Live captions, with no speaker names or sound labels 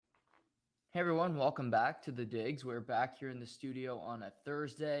Hey everyone, welcome back to the Digs. We're back here in the studio on a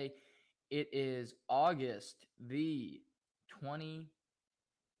Thursday. It is August the 25th,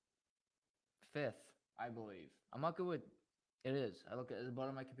 I believe. I'm not good with it is. I look at the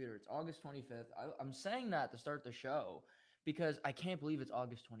bottom of my computer. It's August 25th. I'm saying that to start the show because I can't believe it's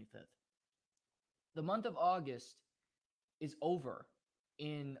August 25th. The month of August is over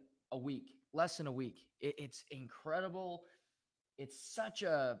in a week, less than a week. It's incredible. It's such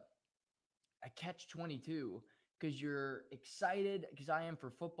a catch 22 because you're excited because I am for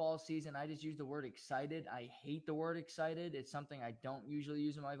football season. I just use the word excited. I hate the word excited. It's something I don't usually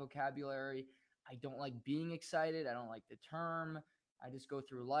use in my vocabulary. I don't like being excited. I don't like the term. I just go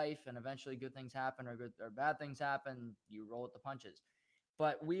through life and eventually good things happen or good or bad things happen. You roll with the punches.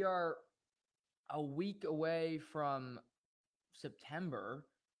 But we are a week away from September.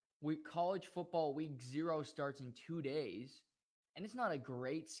 College football week 0 starts in 2 days, and it's not a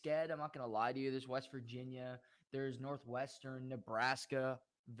great sched. I'm not going to lie to you. There's West Virginia, there's Northwestern, Nebraska,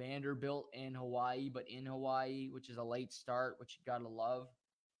 Vanderbilt, and Hawaii, but in Hawaii, which is a late start, which you got to love.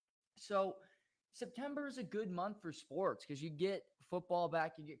 So September is a good month for sports because you get football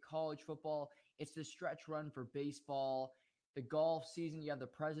back, you get college football. It's the stretch run for baseball. The golf season, you have the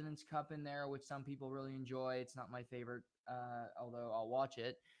President's Cup in there, which some people really enjoy. It's not my favorite, although I'll watch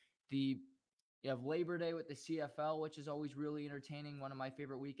it. The You have Labor Day with the CFL, which is always really entertaining. One of my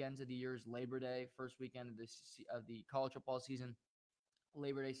favorite weekends of the year is Labor Day, first weekend of the college football season.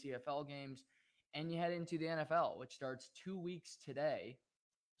 Labor Day CFL games, and you head into the NFL, which starts 2 weeks today.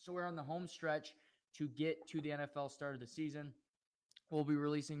 So we're on the home stretch to get to the NFL start of the season. We'll be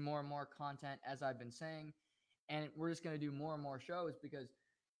releasing more and more content, as I've been saying, and we're just going to do more and more shows because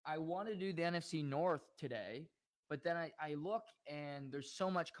I want to do the NFC North today, but then I look and there's so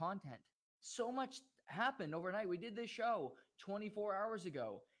much content. So much happened overnight. We did this show 24 hours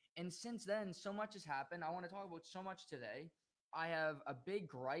ago. And since then, so much has happened. I want to talk about so much today. I have a big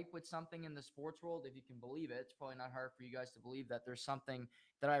gripe with something in the sports world, if you can believe it. It's probably not hard for you guys to believe that there's something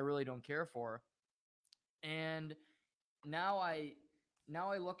that I really don't care for. And now I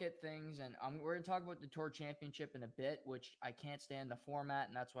now I look at things, and we're going to talk about the Tour Championship in a bit, which I can't stand the format,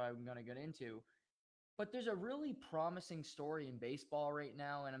 and that's what I'm going to get into. But there's a really promising story in baseball right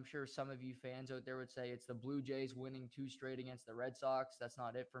now, and I'm sure some of you fans out there would say it's the Blue Jays winning 2 straight against the Red Sox. That's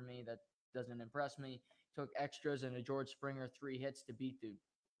not it for me. That doesn't impress me. Took extras and a George Springer 3 hits to beat the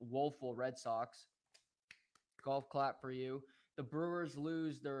woeful Red Sox. Golf clap for you. The Brewers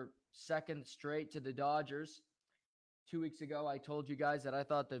lose their second straight to the Dodgers. 2 weeks ago, I told you guys that I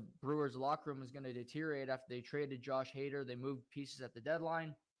thought the Brewers locker room was going to deteriorate after they traded Josh Hader. They moved pieces at the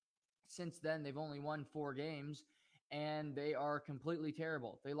deadline. Since then, they've only won 4 games, and they are completely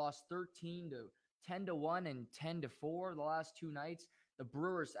terrible. They lost 13 to 10-1 and 10-4 the last 2 nights. The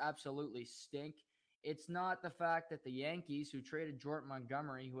Brewers absolutely stink. It's not the fact that the Yankees, who traded Jordan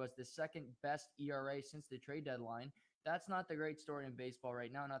Montgomery, who has the second best ERA since the trade deadline, that's not the great story in baseball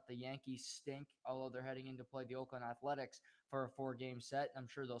right now. Not the Yankees stink, although they're heading in to play the Oakland Athletics for a 4 game set. I'm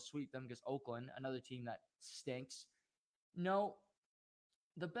sure they'll sweep them because Oakland, another team that stinks. No,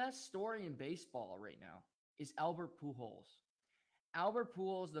 the best story in baseball right now is Albert Pujols. Albert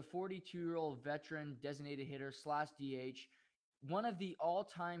Pujols, the 42-year-old veteran designated hitter slash DH, one of the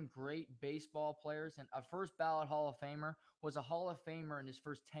all-time great baseball players and a first ballot Hall of Famer, was a Hall of Famer in his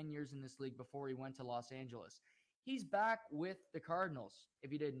first 10 years in this league before he went to Los Angeles. He's back with the Cardinals,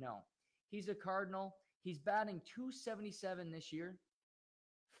 if you didn't know. He's a Cardinal. He's batting 277 this year,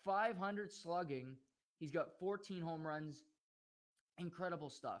 500 slugging. He's got 14 home runs. Incredible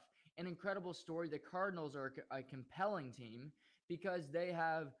stuff. An incredible story. The Cardinals are a compelling team because they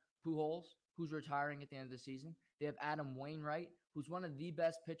have Pujols, who's retiring at the end of the season. They have Adam Wainwright, who's one of the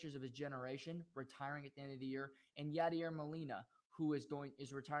best pitchers of his generation, retiring at the end of the year, and Yadier Molina, who is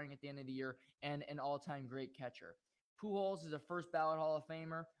retiring at the end of the year and an all-time great catcher. Pujols is a first ballot Hall of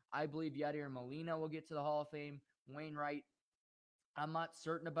Famer. I believe Yadier Molina will get to the Hall of Fame. Wainwright, I'm not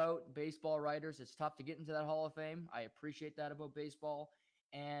certain about baseball writers. It's tough to get into that Hall of Fame. I appreciate that about baseball.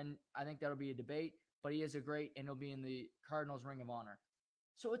 And I think that'll be a debate, but he is a great, and he'll be in the Cardinals Ring of Honor.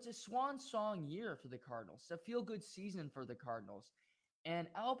 So it's a swan song year for the Cardinals. It's a feel good season for the Cardinals. And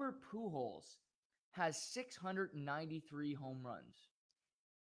Albert Pujols has 693 home runs.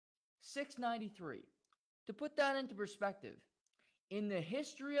 693. To put that into perspective, in the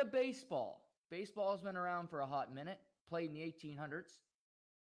history of baseball, baseball has been around for a hot minute, played in the 1800s.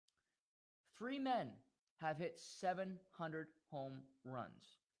 3 men have hit 700 home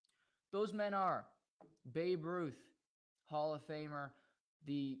runs. Those men are Babe Ruth, Hall of Famer,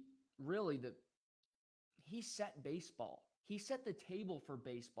 the really the he set baseball. He set the table for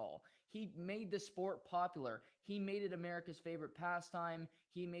baseball. He made the sport popular. He made it America's favorite pastime.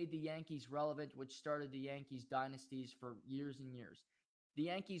 He made the Yankees relevant, which started the Yankees dynasties for years and years. The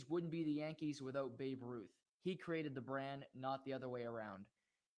Yankees wouldn't be the Yankees without Babe Ruth. He created the brand, not the other way around.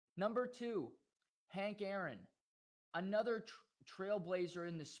 Number 2, Hank Aaron, another trailblazer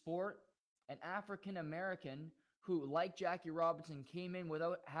in the sport, an African American who, like Jackie Robinson, came in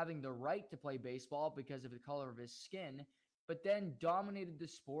without having the right to play baseball because of the color of his skin, but then dominated the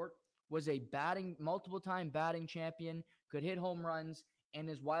sport, was a multiple-time batting champion, could hit home runs, and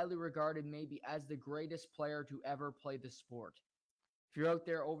is widely regarded maybe as the greatest player to ever play the sport. If you're out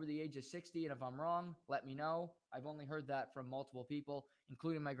there over the age of 60, and if I'm wrong, let me know. I've only heard that from multiple people,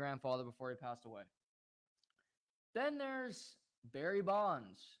 including my grandfather before he passed away. Then there's Barry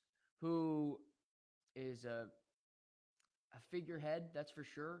Bonds, who is a figurehead, that's for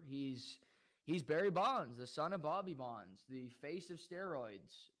sure. He's Barry Bonds, the son of Bobby Bonds, the face of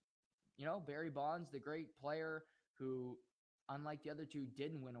steroids. You know, Barry Bonds, the great player who, unlike the other two,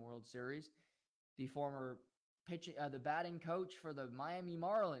 didn't win a World Series. The former the batting coach for the Miami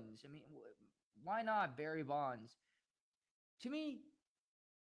Marlins. I mean, why not Barry Bonds? To me,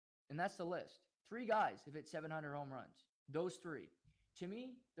 and that's the list. 3 guys have hit 700 home runs. Those 3. To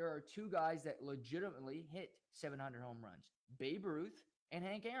me, there are 2 guys that legitimately hit 700 home runs. Babe Ruth and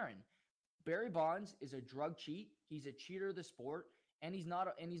Hank Aaron. Barry Bonds is a drug cheat. He's a cheater of the sport. And he's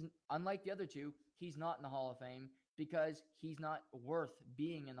unlike the other 2, he's not in the Hall of Fame because he's not worth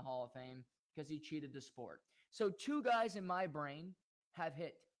being in the Hall of Fame because he cheated the sport. So 2 guys in my brain have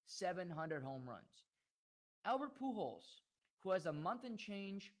hit 700 home runs. Albert Pujols, who has a month and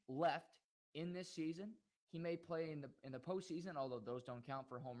change left in this season. He may play in the postseason, although those don't count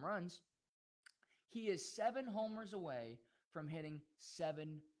for home runs. He is 7 homers away from hitting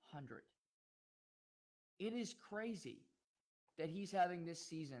 700. It is crazy that he's having this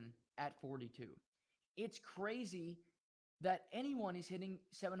season at 42. It's crazy that anyone is hitting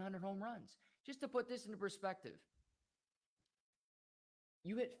 700 home runs. Just to put this into perspective,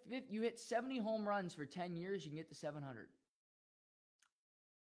 you hit 70 home runs for 10 years, you can get to 700.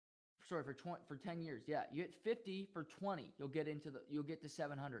 Sorry, for 10 years. Yeah, you hit 50 for 20, you'll get to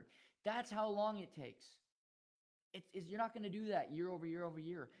 700. That's how long it takes. You're not going to do that year over year over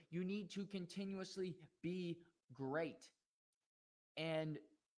year. You need to continuously be great. And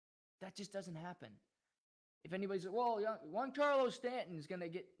that just doesn't happen. If anybody's like, well, Giancarlo Stanton is going to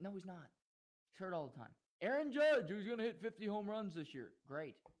get, no, he's not. He's hurt all the time. Aaron Judge, who's going to hit 50 home runs this year.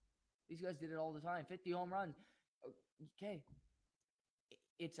 Great. These guys did it all the time. 50 home runs. Okay.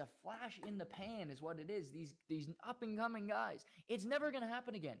 It's a flash in the pan is what it is. These up-and-coming guys. It's never going to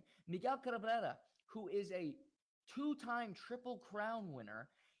happen again. Miguel Cabrera, who is a 2-time Triple Crown winner,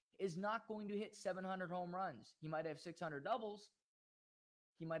 is not going to hit 700 home runs. He might have 600 doubles.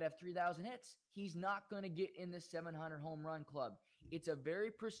 He might have 3,000 hits. He's not going to get in the 700 home run club. It's a very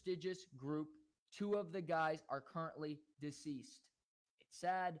prestigious group. 2 of the guys are currently deceased. It's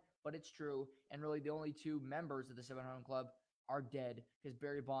sad, but it's true. And really the only 2 members of the 700 club are dead because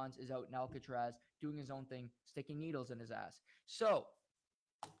Barry Bonds is out in Alcatraz doing his own thing, sticking needles in his ass. So,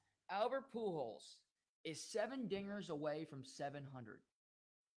 Albert Pujols is 7 dingers away from 700.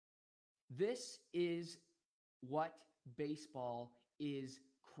 This is what baseball is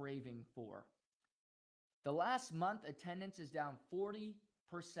craving for. The last month, attendance is down 40%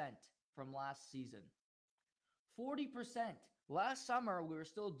 from last season. 40%. Last summer, we were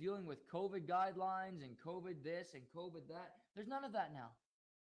still dealing with COVID guidelines and COVID this and COVID that. There's none of that now.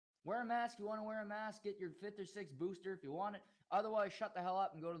 Wear a mask. You want to wear a mask, get your 5th or 6th booster if you want it. Otherwise, shut the hell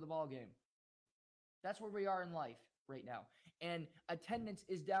up and go to the ball game. That's where we are in life right now. And attendance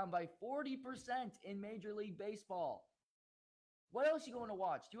is down by 40% in Major League Baseball. What else are you going to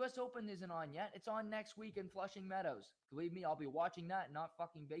watch? The U.S. Open isn't on yet. It's on next week in Flushing Meadows. Believe me, I'll be watching that, not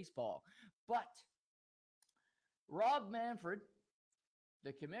fucking baseball. But Rob Manfred,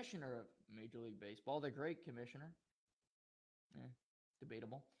 the commissioner of Major League Baseball, the great commissioner,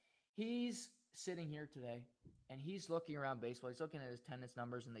 debatable, he's sitting here today, and he's looking around baseball. He's looking at his attendance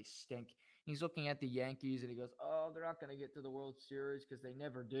numbers, and they stink. He's looking at the Yankees, and he goes, oh, they're not going to get to the World Series because they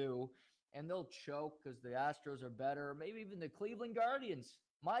never do. And they'll choke because the Astros are better. Maybe even the Cleveland Guardians.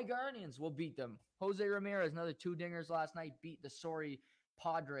 My Guardians will beat them. Jose Ramirez, another 2 dingers last night, beat the sorry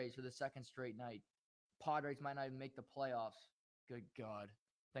Padres for the 2nd straight night. Padres might not even make the playoffs. Good God.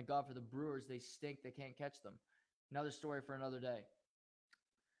 Thank God for the Brewers. They stink. They can't catch them. Another story for another day.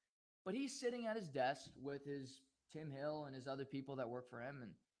 But he's sitting at his desk with his Tim Hill and his other people that work for him,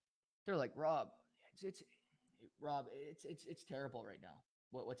 and they're like, Rob, it's terrible right now.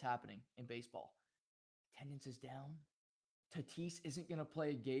 What's happening in baseball? Attendance is down. Tatis isn't going to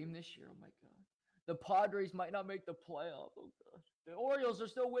play a game this year. Oh my God. The Padres might not make the playoff. Oh God. The Orioles are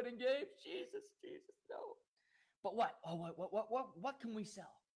still winning games. Jesus, no. But what? Oh, what can we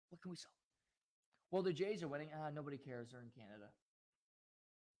sell? What can we sell? Well, the Jays are winning. Nobody cares. They're in Canada.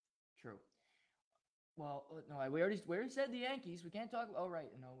 True. Well, no, we already said the Yankees. We can't talk. Oh, right.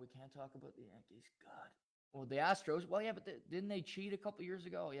 No, we can't talk about the Yankees. God. Well, the Astros. Well, yeah, but didn't they cheat a couple years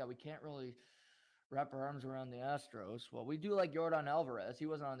ago? Yeah, we can't really wrap our arms around the Astros. Well, we do like Jordan Alvarez. He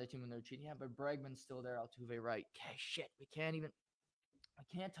wasn't on the team when they were cheating. Yeah, but Bregman's still there. Altuve, right? Okay, shit. We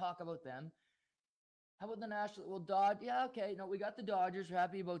can't talk about them. How about the National? Well, yeah, okay. No, we got the Dodgers. We're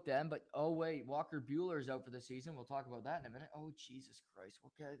happy about them. But, oh, wait, Walker Buehler's out for the season. We'll talk about that in a minute. Oh, Jesus Christ.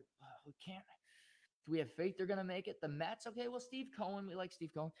 Okay, we can't. Do we have faith they're going to make it? The Mets? Okay, well, Steve Cohen. We like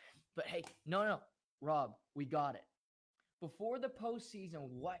Steve Cohen. But, hey, no. Rob, we got it. Before the postseason,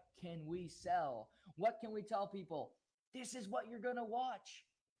 what can we sell? What can we tell people? This is what you're going to watch.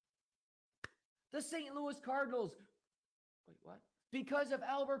 The St. Louis Cardinals. Wait, what? Because of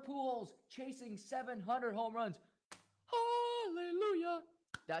Albert Pujols chasing 700 home runs. Hallelujah.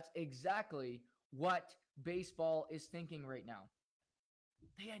 That's exactly what baseball is thinking right now.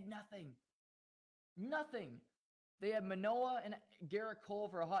 They had nothing. Nothing. They had Manoah and Garrett Cole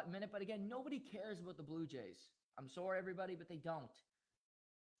for a hot minute, but again, nobody cares about the Blue Jays. I'm sorry, everybody, but they don't.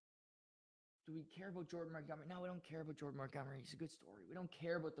 Do we care about Jordan Montgomery? No, we don't care about Jordan Montgomery. He's a good story. We don't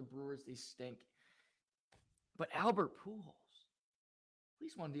care about the Brewers. They stink. But Albert Pujols,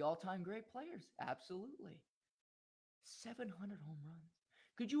 he's one of the all-time great players. Absolutely. 700 home runs.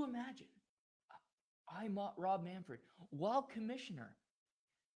 Could you imagine? I'm Rob Manfred, while commissioner,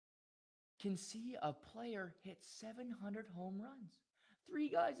 can see a player hit 700 home runs. 3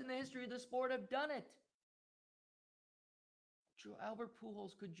 guys in the history of the sport have done it. Albert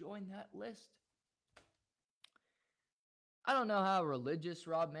Pujols could join that list. I don't know how religious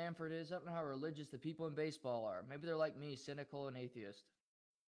Rob Manfred is. I don't know how religious the people in baseball are. Maybe they're like me, cynical and atheist.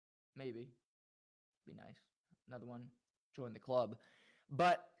 Maybe. Be nice. Another one. Join the club.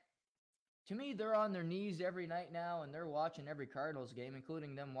 But to me, they're on their knees every night now, and they're watching every Cardinals game,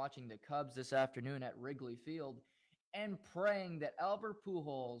 including them watching the Cubs this afternoon at Wrigley Field, and praying that Albert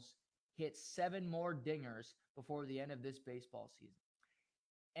Pujols hits 7 more dingers before the end of this baseball season.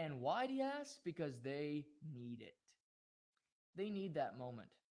 And why do you ask? Because they need it. They need that moment.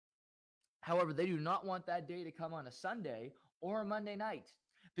 However, they do not want that day to come on a Sunday or a Monday night.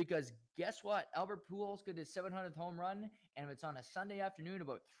 Because guess what? Albert Pujols could hit his 700th home run, and if it's on a Sunday afternoon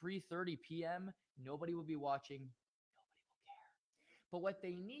about 3:30 p.m., nobody will be watching. Nobody will care. But what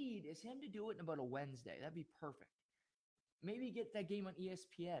they need is him to do it in about a Wednesday. That'd be perfect. Maybe get that game on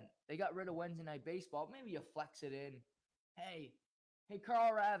ESPN. They got rid of Wednesday Night Baseball. Maybe you flex it in. Hey,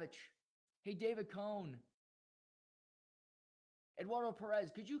 Carl Ravitch. Hey, David Cone. Eduardo Perez,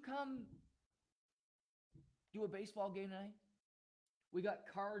 could you come do a baseball game tonight? We got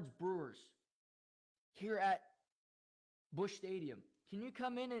Cards Brewers here at Busch Stadium. Can you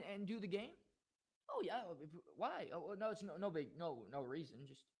come in and do the game? Oh, yeah. Why? Oh, no, it's no reason.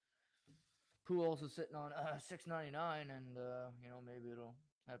 Just Pujols is sitting on $6.99, and maybe it'll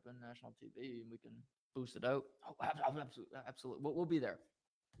happen national TV, and we can boost it out. Oh, absolutely. We'll be there.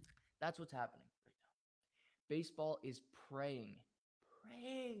 That's what's happening right now. Baseball is praying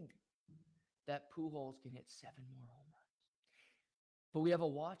that Pujols can hit 7 more home runs. But we have a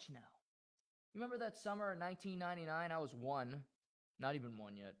watch now. You remember that summer in 1999? I was 1, not even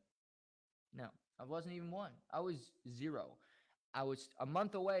 1 yet. No, I wasn't even 1. I was 0. I was a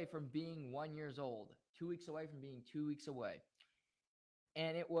month away from being 1 year old, 2 weeks away from being 2 weeks away.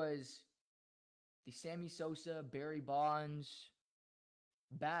 And it was the Sammy Sosa, Barry Bonds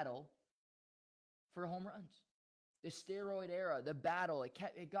battle for home runs. The steroid era, the battle,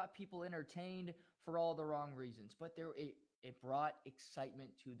 it got people entertained for all the wrong reasons. But it brought excitement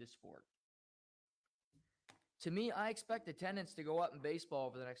to the sport. To me, I expect attendance to go up in baseball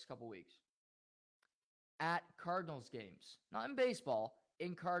over the next couple weeks. At Cardinals games. Not in baseball,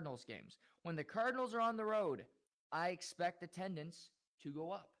 in Cardinals games. When the Cardinals are on the road, I expect attendance to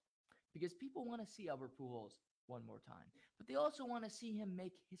go up. Because people want to see Albert Pujols one more time. But they also want to see him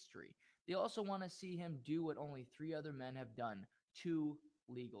make history. They also want to see him do what only 3 other men have done, 2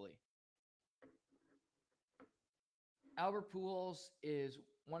 legally. Albert Pujols is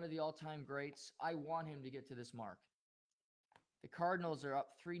one of the all-time greats. I want him to get to this mark. The Cardinals are up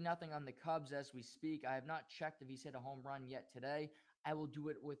 3-0 on the Cubs as we speak. I have not checked if he's hit a home run yet today. I will do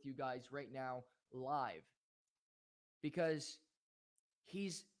it with you guys right now live. Because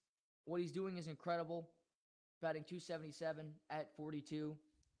what he's doing is incredible. Batting .277 at 42.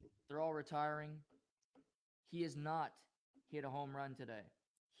 They're all retiring. He is not He hit a home run today.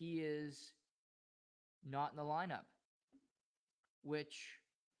 He is not in the lineup, which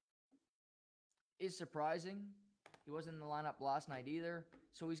is surprising. He wasn't in the lineup last night either.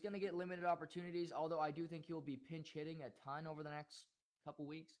 So he's going to get limited opportunities, although I do think he'll be pinch hitting a ton over the next couple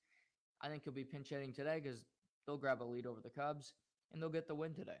weeks. I think he'll be pinch hitting today because they'll grab a lead over the Cubs and they'll get the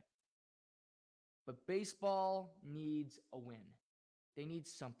win today. But baseball needs a win. They need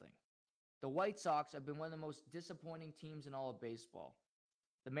something. The White Sox have been one of the most disappointing teams in all of baseball.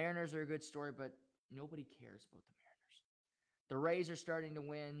 The Mariners are a good story, but nobody cares about the Mariners. The Rays are starting to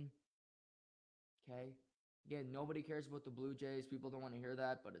win. Okay. Again, nobody cares about the Blue Jays. People don't want to hear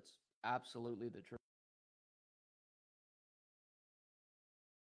that, but it's absolutely the truth.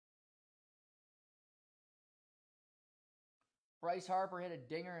 Bryce Harper hit a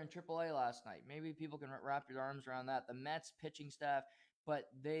dinger in AAA last night. Maybe people can wrap your arms around that. The Mets pitching staff, but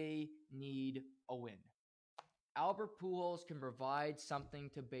they need a win. Albert Pujols can provide something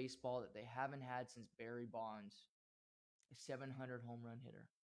to baseball that they haven't had since Barry Bonds, a 700 home run hitter.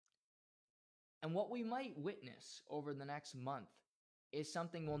 And what we might witness over the next month is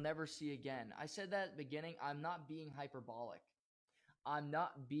something we'll never see again. I said that at the beginning. I'm not being hyperbolic. I'm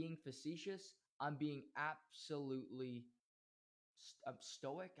not being facetious. I'm being absolutely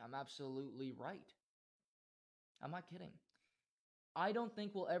stoic. I'm absolutely right. I'm not kidding. I don't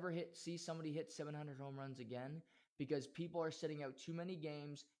think we'll ever see somebody hit 700 home runs again because people are sitting out too many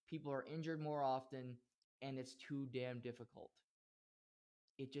games. People are injured more often, and it's too damn difficult.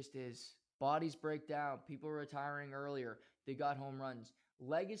 It just is. Bodies break down. People are retiring earlier. They got home runs.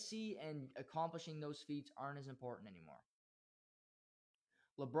 Legacy and accomplishing those feats aren't as important anymore.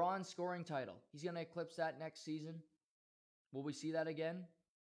 LeBron's scoring title. He's going to eclipse that next season. Will we see that again?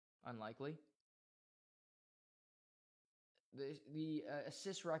 Unlikely. The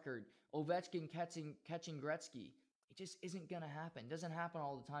assist record, Ovechkin catching Gretzky. It just isn't going to happen. It doesn't happen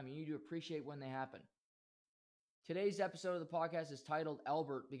all the time. You need to appreciate when they happen. Today's episode of the podcast is titled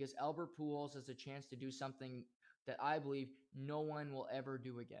Albert because Albert Pujols has a chance to do something that I believe no one will ever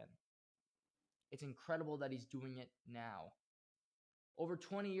do again. It's incredible that he's doing it now. Over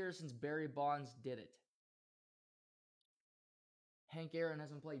 20 years since Barry Bonds did it. Hank Aaron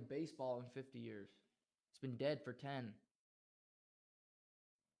hasn't played baseball in 50 years. He's been dead for 10.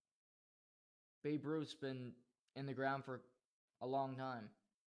 Babe Ruth's been in the ground for a long time.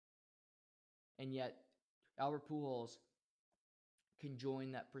 And yet, Albert Pujols can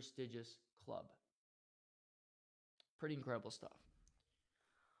join that prestigious club. Pretty incredible stuff.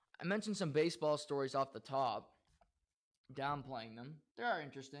 I mentioned some baseball stories off the top, downplaying them. They are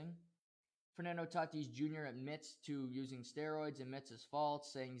interesting. Fernando Tatis Jr. admits to using steroids, admits his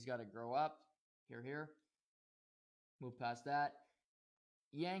faults, saying he's got to grow up. Here. Move past that.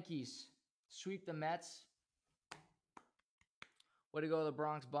 Yankees sweep the Mets. Way to go, the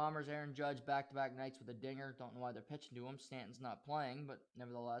Bronx Bombers. Aaron Judge back-to-back nights with a dinger. Don't know why they're pitching to him. Stanton's not playing, but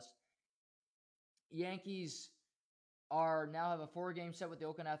nevertheless. Yankees now have a 4-game set with the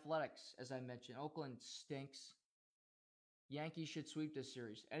Oakland Athletics, as I mentioned. Oakland stinks. Yankees should sweep this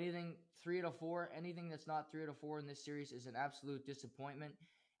series. Anything 3 out of 4, anything that's not 3 out of 4 in this series is an absolute disappointment.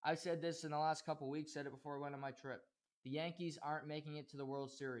 I said this in the last couple of weeks, said it before I went on my trip. The Yankees aren't making it to the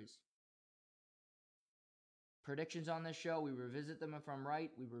World Series. Predictions on this show, we revisit them if I'm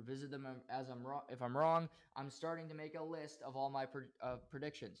right. We revisit them if I'm wrong. I'm starting to make a list of all my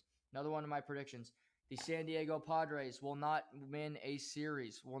predictions. Another one of my predictions. The San Diego Padres will not win a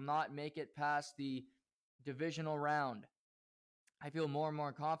series, will not make it past the divisional round. I feel more and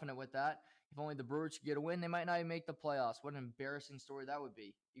more confident with that. If only the Brewers could get a win, they might not even make the playoffs. What an embarrassing story that would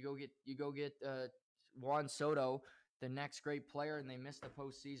be. You go get Juan Soto, the next great player, and they miss the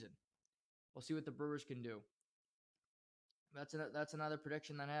postseason. We'll see what the Brewers can do. That's another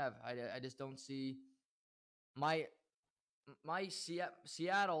prediction that I have. I just don't see my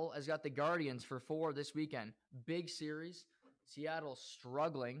Seattle has got the Guardians for 4 this weekend. Big series. Seattle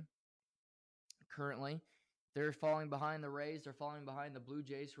struggling currently. They're falling behind the Rays. They're falling behind the Blue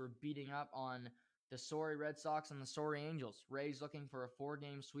Jays, who are beating up on the sorry Red Sox and the sorry Angels. Rays looking for a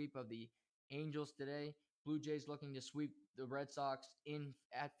 4-game sweep of the Angels today. Blue Jays looking to sweep the Red Sox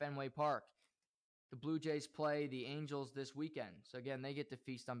at Fenway Park. The Blue Jays play the Angels this weekend. So, again, they get to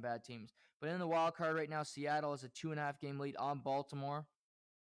feast on bad teams. But in the wild card right now, Seattle is a 2.5-game lead on Baltimore.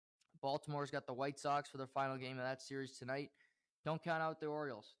 Baltimore's got the White Sox for their final game of that series tonight. Don't count out the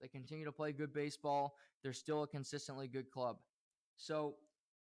Orioles. They continue to play good baseball. They're still a consistently good club. So,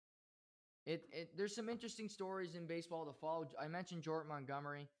 there's some interesting stories in baseball to follow. I mentioned Jordan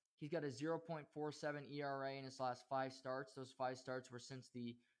Montgomery. He's got a 0.47 ERA in his last 5 starts. Those 5 starts were since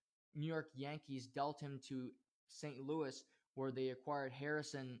the New York Yankees dealt him to St. Louis where they acquired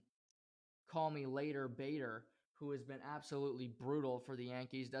Harrison Call Me Later Bader, who has been absolutely brutal for the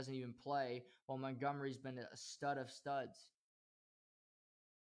Yankees, doesn't even play, while Montgomery's been a stud of studs.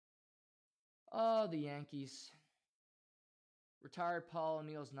 Oh, the Yankees. Retired Paul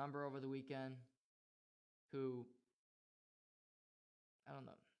O'Neill's number over the weekend, who, I don't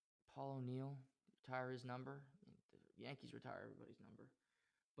know, Paul O'Neill, retire his number. The Yankees retire everybody's number.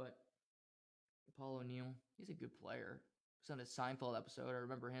 But Paul O'Neill, he's a good player. He was on a Seinfeld episode. I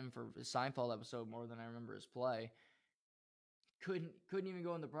remember him for his Seinfeld episode more than I remember his play. Couldn't even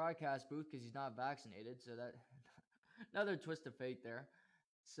go in the broadcast booth because he's not vaccinated. So that another twist of fate there.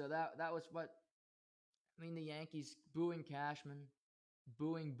 So that was what I mean. The Yankees booing Cashman,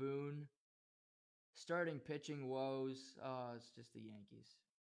 booing Boone, starting pitching woes. Oh, it's just the Yankees.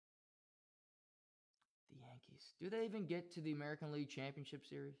 The Yankees. Do they even get to the American League Championship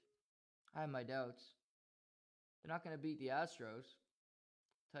Series? I have my doubts. They're not going to beat the Astros.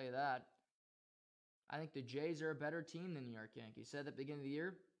 I'll tell you that. I think the Jays are a better team than the New York Yankees. Said at the beginning of the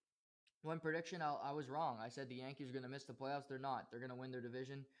year, one prediction, I was wrong. I said the Yankees are going to miss the playoffs. They're not. They're going to win their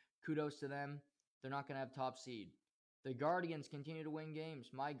division. Kudos to them. They're not going to have top seed. The Guardians continue to win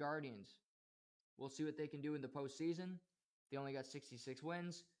games. My Guardians. We'll see what they can do in the postseason. They only got 66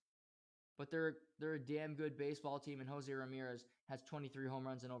 wins. But they're a damn good baseball team, and Jose Ramirez has 23 home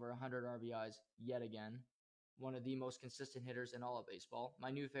runs and over 100 RBIs yet again. One of the most consistent hitters in all of baseball. My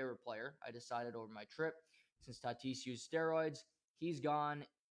new favorite player, I decided over my trip, since Tatis used steroids, he's gone,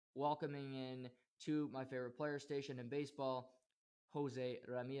 welcoming in to my favorite player station in baseball, Jose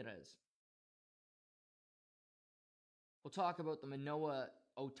Ramirez. We'll talk about the Manoah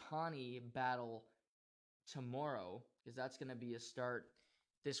Ohtani battle tomorrow, because that's going to be a start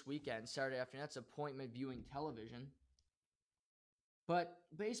this weekend, Saturday afternoon. That's appointment viewing television. But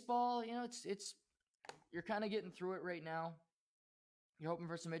baseball, it's you're kind of getting through it right now. You're hoping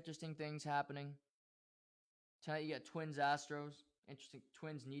for some interesting things happening. Tonight you got Twins Astros. Interesting.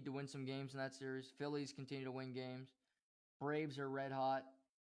 Twins need to win some games in that series. Phillies continue to win games. Braves are red hot.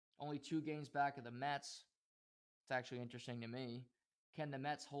 Only 2 games back of the Mets. It's actually interesting to me. Can the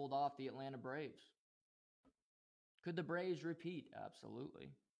Mets hold off the Atlanta Braves? Could the Braves repeat?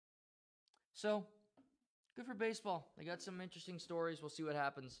 Absolutely. So, good for baseball. They got some interesting stories. We'll see what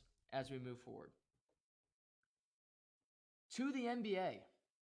happens as we move forward. To the NBA.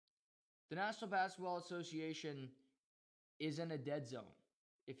 The National Basketball Association is in a dead zone,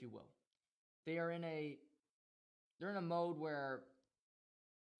 if you will. They're in a mode where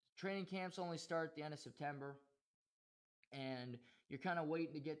training camps only start at the end of September, and you're kind of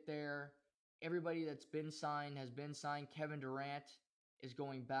waiting to get there. Everybody that's been signed has been signed. Kevin Durant is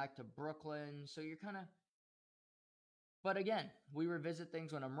going back to Brooklyn. So you're kind of... But again, we revisit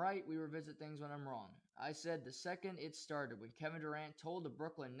things when I'm right. We revisit things when I'm wrong. I said the second it started, when Kevin Durant told the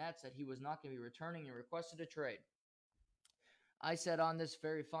Brooklyn Nets that he was not going to be returning and requested a trade, I said on this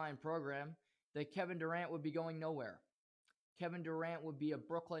very fine program that Kevin Durant would be going nowhere. Kevin Durant would be a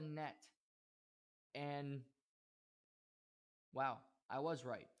Brooklyn Net. And wow, I was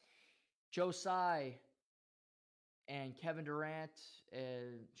right. Joe Tsai and Kevin Durant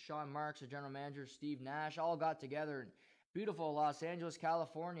and Sean Marks, the general manager, Steve Nash, all got together in beautiful Los Angeles,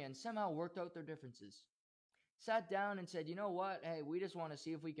 California, and somehow worked out their differences. Sat down and said, you know what? Hey, we just want to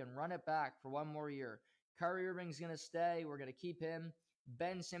see if we can run it back for one more year. Kyrie Irving's going to stay. We're going to keep him.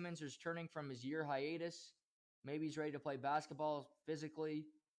 Ben Simmons is returning from his year hiatus. Maybe he's ready to play basketball physically,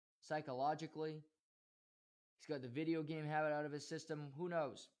 psychologically. He's got the video game habit out of his system. Who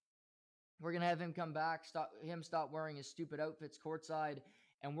knows? We're going to have him come back, stop wearing his stupid outfits courtside,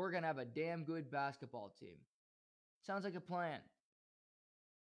 and we're going to have a damn good basketball team. Sounds like a plan.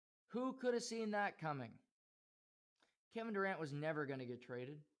 Who could have seen that coming? Kevin Durant was never going to get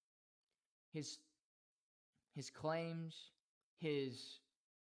traded. His claims, his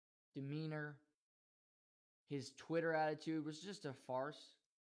demeanor, his Twitter attitude was just a farce.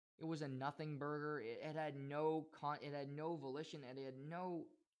 It was a nothing burger. It had no volition, and it had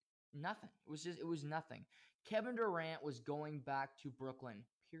nothing. It was nothing. Kevin Durant was going back to Brooklyn,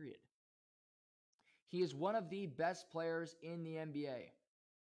 period. He is one of the best players in the NBA.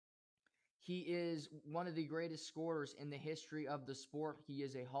 He is one of the greatest scorers in the history of the sport. He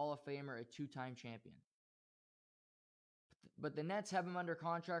is a Hall of Famer, a 2-time champion. But the Nets have him under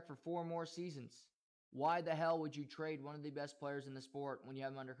contract for 4 more seasons. Why the hell would you trade one of the best players in the sport when you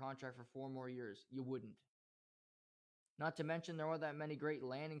have him under contract for 4 more years? You wouldn't. Not to mention there weren't that many great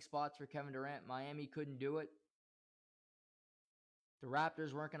landing spots for Kevin Durant. Miami couldn't do it. The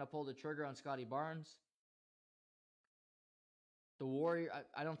Raptors weren't going to pull the trigger on Scottie Barnes. The Warriors,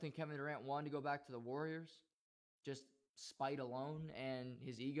 I don't think Kevin Durant wanted to go back to the Warriors. Just spite alone and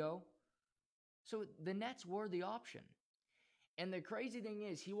his ego. So the Nets were the option. And the crazy thing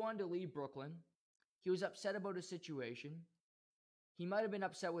is, he wanted to leave Brooklyn. He was upset about his situation. He might have been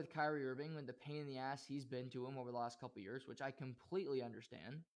upset with Kyrie Irving and the pain in the ass he's been to him over the last couple of years, which I completely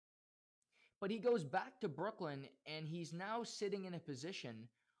understand. But he goes back to Brooklyn, and he's now sitting in a position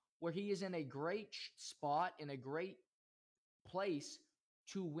where he is in a great spot, in a great place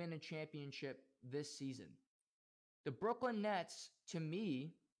to win a championship this season. The Brooklyn Nets, to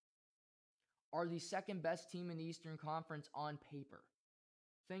me, are the second best team in the Eastern Conference on paper.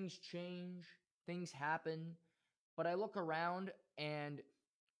 Things change, things happen, but I look around, and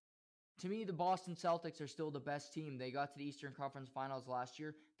to me, the Boston Celtics are still the best team. They got to the Eastern Conference Finals last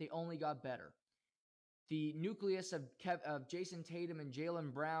year. They only got better. The nucleus of Jason Tatum and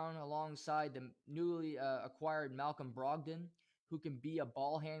Jaylen Brown, alongside the newly acquired Malcolm Brogdon, who can be a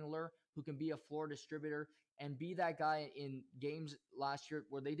ball handler, who can be a floor distributor, and be that guy in games last year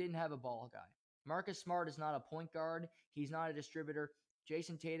where they didn't have a ball guy. Marcus Smart is not a point guard. He's not a distributor.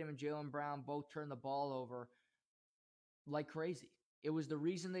 Jason Tatum and Jaylen Brown both turn the ball over like crazy. It was the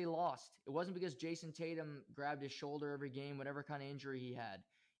reason they lost. It wasn't because Jason Tatum grabbed his shoulder every game, whatever kind of injury he had.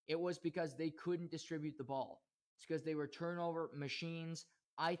 It was because they couldn't distribute the ball. It's because they were turnover machines.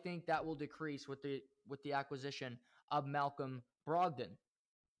 I think that will decrease with the acquisition of Malcolm Brogdon.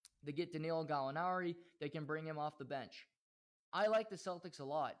 They get Danilo Gallinari. They can bring him off the bench. I like the Celtics a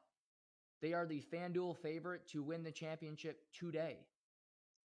lot. They are the FanDuel favorite to win the championship today.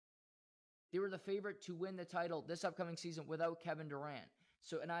 They were the favorite to win the title this upcoming season without Kevin Durant.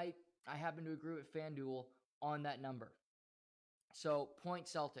 So, and I happen to agree with FanDuel on that number. So, point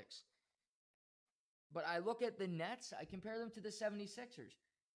Celtics. But I look at the Nets, I compare them to the 76ers.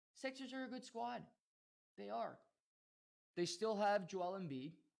 Sixers are a good squad. They are. They still have Joel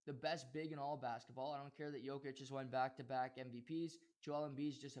Embiid, the best big in all basketball. I don't care that Jokic just won back-to-back MVPs. Joel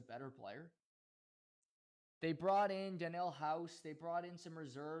Embiid is just a better player. They brought in Danielle House. They brought in some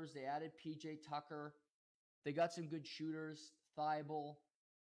reserves. They added PJ Tucker. They got some good shooters, Thibault.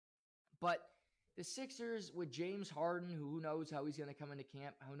 But the Sixers with James Harden, who knows how he's going to come into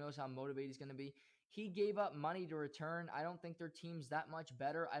camp, who knows how motivated he's going to be. He gave up money to return. I don't think their team's that much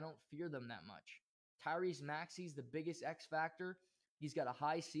better. I don't fear them that much. Tyrese Maxey's the biggest X factor. He's got a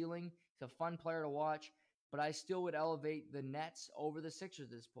high ceiling. He's a fun player to watch. But I still would elevate the Nets over the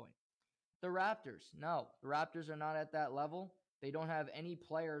Sixers at this point. The Raptors, no. The Raptors are not at that level. They don't have any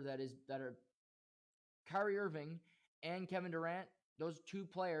player that are Kyrie Irving and Kevin Durant. Those two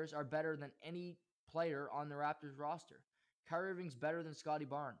players are better than any player on the Raptors roster. Kyrie Irving's better than Scotty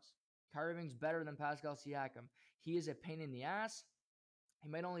Barnes. Kyrie Irving's better than Pascal Siakam. He is a pain in the ass. He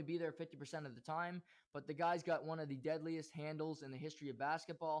might only be there 50% of the time, but the guy's got one of the deadliest handles in the history of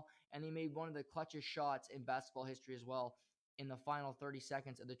basketball, and he made one of the clutchest shots in basketball history as well in the final 30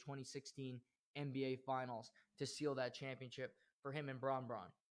 seconds of the 2016 NBA Finals to seal that championship for him and Bron.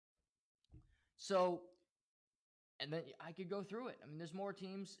 So, and then I could go through it. I mean, there's more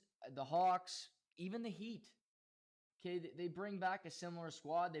teams. The Hawks, even the Heat. Okay, they bring back a similar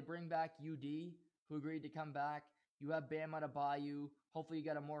squad. They bring back UD, who agreed to come back. You have Bam Adebayo. Hopefully, you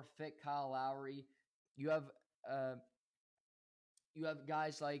got a more fit Kyle Lowry. You have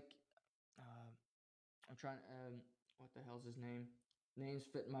guys like I'm trying. What the hell's his name? Names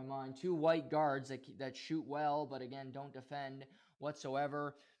fit in my mind. Two white guards that shoot well, but again, don't defend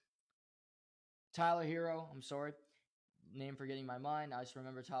whatsoever. Tyler Hero. I'm sorry. Name forgetting my mind. I just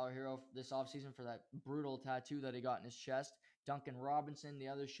remember Tyler Hero this offseason for that brutal tattoo that he got in his chest. Duncan Robinson, the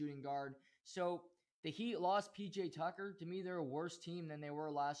other shooting guard. So the Heat lost PJ Tucker. To me, they're a worse team than they were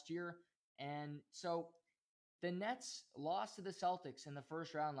last year. And so the Nets lost to the Celtics in the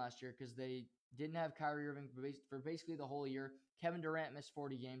first round last year because they didn't have Kyrie Irving for basically the whole year. Kevin Durant missed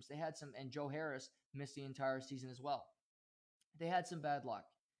 40 games. They had some, and Joe Harris missed the entire season as well. They had some bad luck.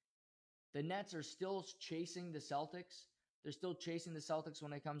 The Nets are still chasing the Celtics. They're still chasing the Celtics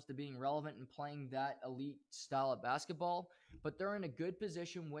when it comes to being relevant and playing that elite style of basketball. But they're in a good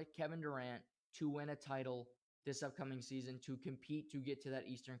position with Kevin Durant to win a title this upcoming season, to compete to get to that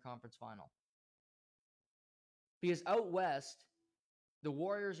Eastern Conference final. Because out west, the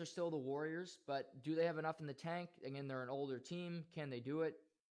Warriors are still the Warriors, but do they have enough in the tank? Again, they're an older team. Can they do it?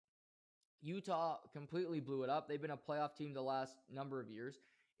 Utah completely blew it up. They've been a playoff team the last number of years.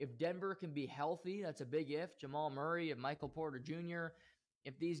 If Denver can be healthy, that's a big if. Jamal Murray, if Michael Porter Jr.,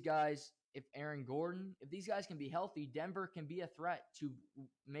 if Aaron Gordon, if these guys can be healthy, Denver can be a threat to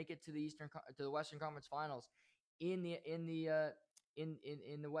make it to the Western Conference Finals in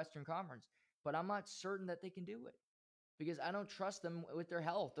the Western Conference. But I'm not certain that they can do it because I don't trust them with their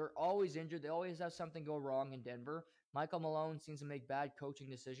health. They're always injured. They always have something go wrong in Denver. Michael Malone seems to make bad coaching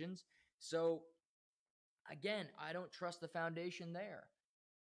decisions. So, again, I don't trust the foundation there.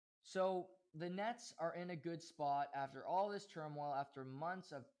 So, the Nets are in a good spot after all this turmoil, after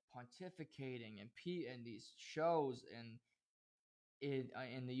months of pontificating and these shows and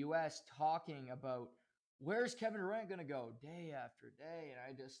in the U.S. talking about where's Kevin Durant going to go day after day. And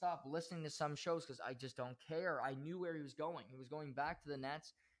I just stopped listening to some shows because I just don't care. I knew where he was going. He was going back to the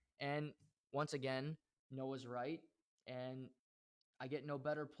Nets. And once again, Noah's right. And I get no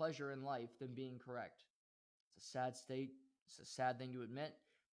better pleasure in life than being correct. It's a sad state. It's a sad thing to admit,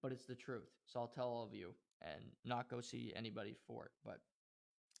 but it's the truth. So I'll tell all of you and not go see anybody for it. But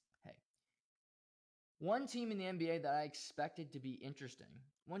hey, one team in the NBA that I expected to be interesting,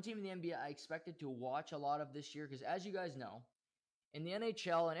 one team in the NBA I expected to watch a lot of this year, because as you guys know, in the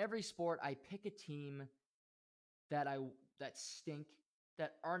NHL and every sport, I pick a team that stink,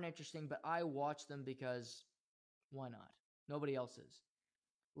 that aren't interesting, but I watch them because why not? Nobody else is.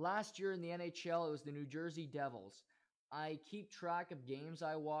 Last year in the NHL, it was the New Jersey Devils. I keep track of games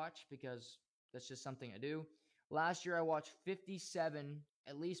I watch because that's just something I do. Last year, I watched 57,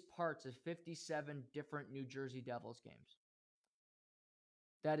 at least parts of 57 different New Jersey Devils games.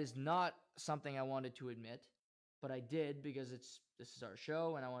 That is not something I wanted to admit, but I did because this is our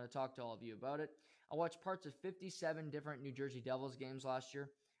show and I want to talk to all of you about it. I watched parts of 57 different New Jersey Devils games last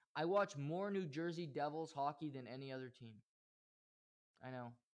year. I watched more New Jersey Devils hockey than any other team. I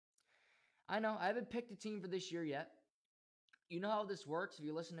know. I haven't picked a team for this year yet. You know how this works if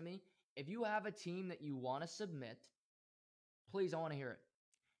you listen to me? If you have a team that you want to submit, please, I want to hear it.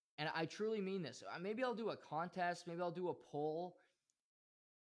 And I truly mean this. Maybe I'll do a contest. Maybe I'll do a poll.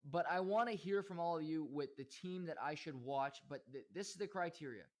 But I want to hear from all of you with the team that I should watch. But this is the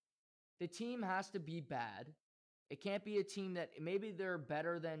criteria. The team has to be bad. It can't be a team that maybe they're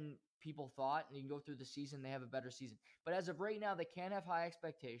better than people thought, and you can go through the season, they have a better season. But as of right now, they can't have high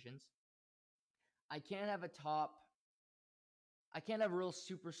expectations. I can't have a real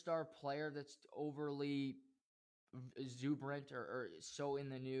superstar player that's overly exuberant or so in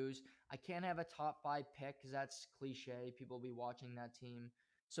the news. I can't have a top 5 pick because that's cliche. People will be watching that team.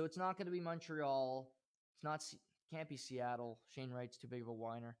 So it's not going to be Montreal. Can't be Seattle. Shane Wright's too big of a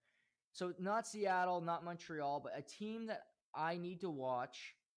whiner. So not Seattle, not Montreal, but a team that I need to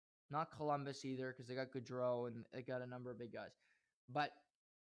watch. Not Columbus either because they got Gaudreau and they got a number of big guys. But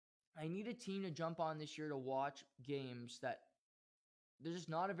I need a team to jump on this year to watch games that they're just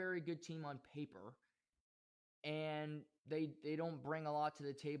not a very good team on paper. And they don't bring a lot to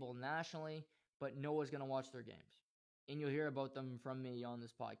the table nationally, but Noah's going to watch their games. And you'll hear about them from me on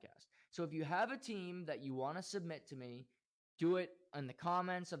this podcast. So if you have a team that you want to submit to me, do it in the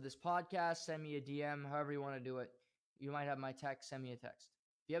comments of this podcast. Send me a DM, however you want to do it. You might have my text. Send me a text.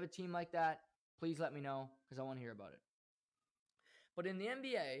 If you have a team like that, please let me know because I want to hear about it. But in the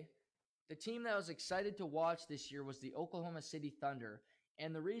NBA, the team that I was excited to watch this year was the Oklahoma City Thunder.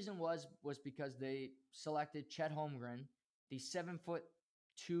 And the reason was because they selected Chet Holmgren, the 7'2",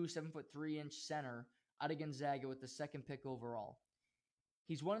 7'3" center out of Gonzaga with the second pick overall.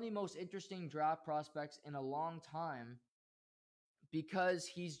 He's one of the most interesting draft prospects in a long time because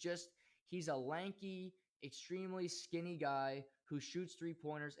he's a lanky, extremely skinny guy who shoots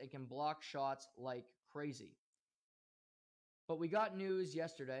three-pointers and can block shots like crazy. But we got news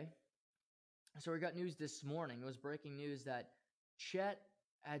yesterday. So we got news this morning. It was breaking news that Chet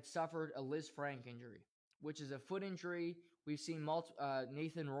had suffered a Liz Frank injury, which is a foot injury. We've seen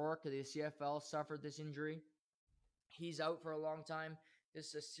Nathan Rourke of the CFL suffered this injury. He's out for a long time. This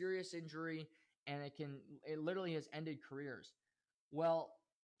is a serious injury, and it literally has ended careers. Well,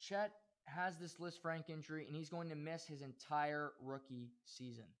 Chet has this Liz Frank injury, and he's going to miss his entire rookie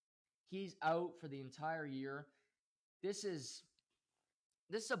season. He's out for the entire year. This is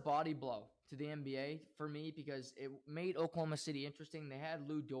a body blow to the NBA for me because it made Oklahoma City interesting. They had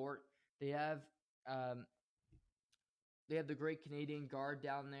Lou Dort. They have the great Canadian guard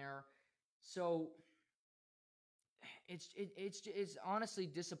down there. So it's honestly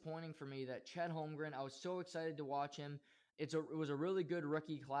disappointing for me that Chet Holmgren, I was so excited to watch him. It was a really good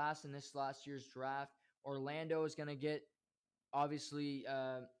rookie class in this last year's draft. Orlando is going to get, obviously,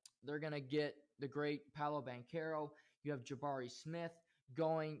 they're going to get the great Paolo Banchero. You have Jabari Smith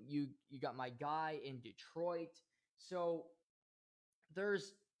going. You got my guy in Detroit. So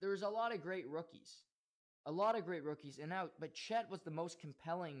there's a lot of great rookies. And now, but Chet was the most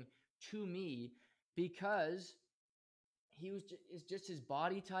compelling to me because it's just his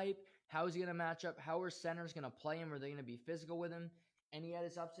body type. How is he going to match up? How are centers going to play him? Are they going to be physical with him? And he had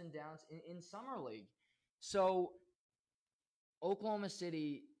his ups and downs in Summer League. So Oklahoma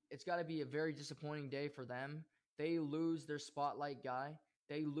City, it's got to be a very disappointing day for them they lose their spotlight guy.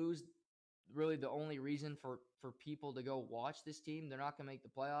 They lose really the only reason for people to go watch this team. They're not going to make the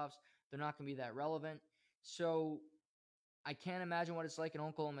playoffs. They're not going to be that relevant. So I can't imagine what it's like in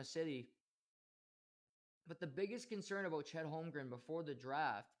Oklahoma City. But the biggest concern about Chet Holmgren before the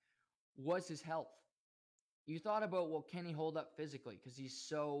draft was his health. You thought about, well, can he hold up physically because he's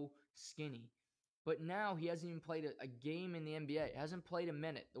so skinny? But now he hasn't even played a game in the NBA. He hasn't played a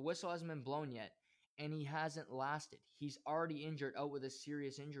minute. The whistle hasn't been blown yet, and he hasn't lasted. He's already injured, out with a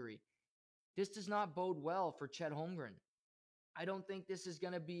serious injury. This does not bode well for Chet Holmgren. I don't think this is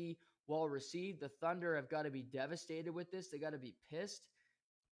going to be well received. The Thunder have got to be devastated with this. They got to be pissed.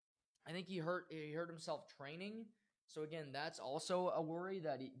 I think he hurt himself training. So again, that's also a worry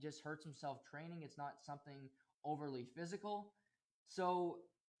that he just hurts himself training. It's not something overly physical. So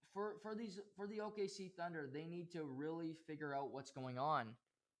for the OKC Thunder, they need to really figure out what's going on.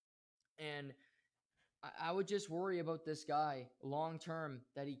 And I would just worry about this guy long term,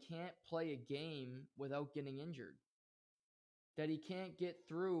 that he can't play a game without getting injured. That he can't get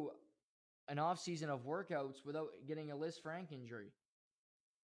through an offseason of workouts without getting a Liz Frank injury.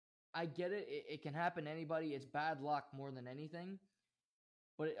 I get it. It can happen to anybody. It's bad luck more than anything.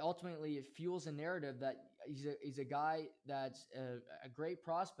 But ultimately, it fuels a narrative that he's a guy that's a great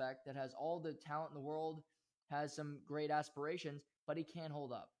prospect, that has all the talent in the world, has some great aspirations, but he can't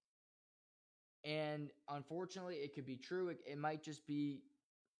hold up. And unfortunately, it could be true. It might just be,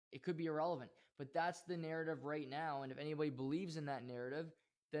 it could be irrelevant. But that's the narrative right now. And if anybody believes in that narrative,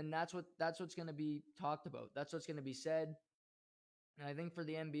 then that's what's going to be talked about. That's what's going to be said. And I think for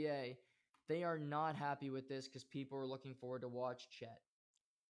the NBA, they are not happy with this because people are looking forward to watch Chet.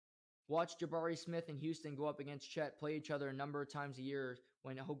 Watch Jabari Smith and Houston go up against Chet, play each other a number of times a year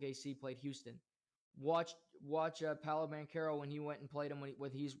when OKC played Houston. Watch Paolo Banchero when he went and played him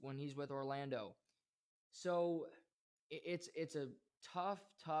when he's with Orlando. So it's a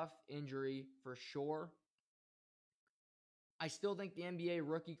tough injury for sure. I still think the NBA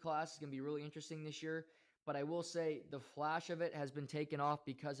rookie class is going to be really interesting this year, but I will say the flash of it has been taken off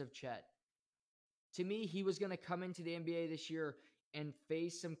because of Chet. To me, he was going to come into the NBA this year and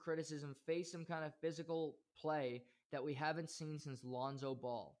face some criticism, face some kind of physical play that we haven't seen since Lonzo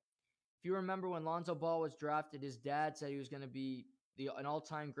Ball. If you remember when Lonzo Ball was drafted, his dad said he was going to be an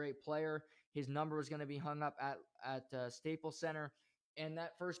all-time great player. His number was going to be hung up at Staples Center. And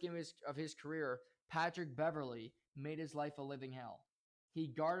that first game of his career, Patrick Beverley made his life a living hell. He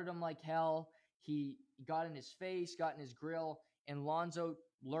guarded him like hell. He got in his face, got in his grill, and Lonzo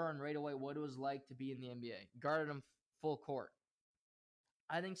learned right away what it was like to be in the NBA. Guarded him full court.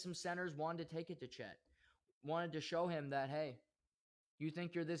 I think some centers wanted to take it to Chet, wanted to show him that, hey, you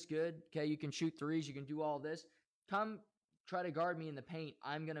think you're this good? Okay, you can shoot threes, you can do all this. Come try to guard me in the paint.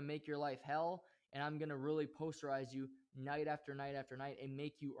 I'm going to make your life hell, and I'm going to really posterize you night after night after night and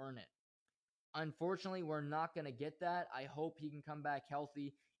make you earn it. Unfortunately, we're not going to get that. I hope he can come back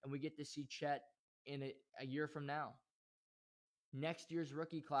healthy and we get to see Chet in a year from now. Next year's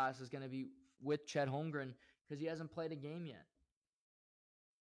rookie class is going to be with Chet Holmgren because he hasn't played a game yet.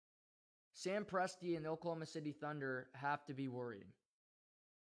 Sam Presti and the Oklahoma City Thunder have to be worrying.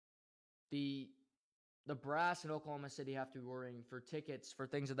 The brass in Oklahoma City have to be worrying for tickets, for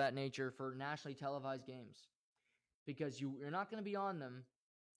things of that nature, for nationally televised games. Because you're not going to be on them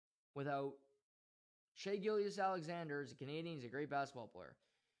without Shai Gilgeous-Alexander is a Canadian. He's a great basketball player.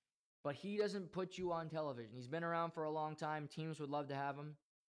 But he doesn't put you on television. He's been around for a long time. Teams would love to have him.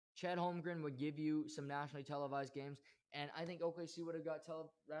 Chet Holmgren would give you some nationally televised games. And I think OKC would have got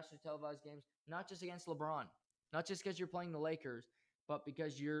nationally televised games, not just against LeBron, not just because you're playing the Lakers, but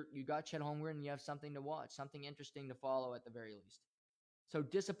because you got Chet Holmgren and you have something to watch, something interesting to follow at the very least. So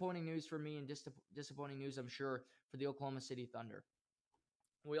disappointing news for me and disappointing news, I'm sure, for the Oklahoma City Thunder.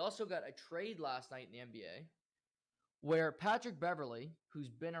 We also got a trade last night in the NBA where Patrick Beverley, who's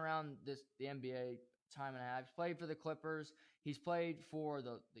been around the NBA time and a half, played for the Clippers. He's played for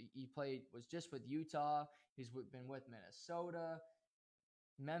was just with Utah. He's been with Minnesota,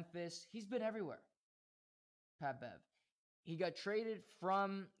 Memphis. He's been everywhere. Pat Bev. He got traded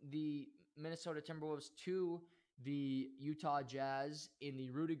from the Minnesota Timberwolves to the Utah Jazz in the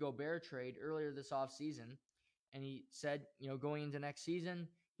Rudy Gobert trade earlier this offseason. And he said, going into next season,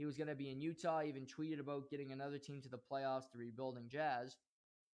 he was going to be in Utah. He even tweeted about getting another team to the playoffs, the rebuilding Jazz.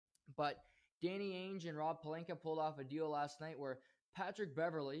 But Danny Ainge and Rob Pelinka pulled off a deal last night where Patrick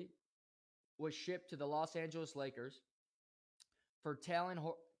Beverley was shipped to the Los Angeles Lakers for Talon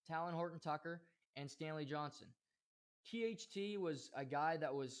Horton-Tucker and Stanley Johnson. THT was a guy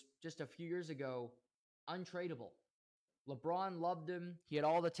that was just a few years ago untradeable. LeBron loved him. He had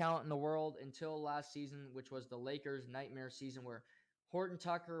all the talent in the world until last season, which was the Lakers' nightmare season where Horton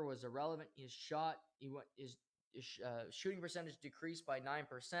Tucker was irrelevant. His shooting percentage decreased by 9%.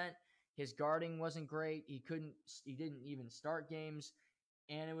 His guarding wasn't great. He didn't even start games,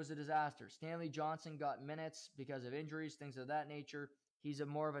 and it was a disaster. Stanley Johnson got minutes because of injuries, things of that nature. He's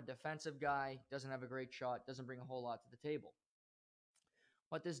more of a defensive guy, doesn't have a great shot, doesn't bring a whole lot to the table.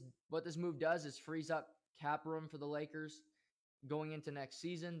 What this move does is frees up cap room for the Lakers going into next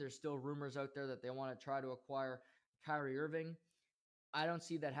season. There's still rumors out there that they want to try to acquire Kyrie Irving. I don't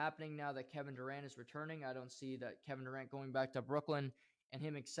see that happening now that Kevin Durant is returning. I don't see that Kevin Durant going back to Brooklyn and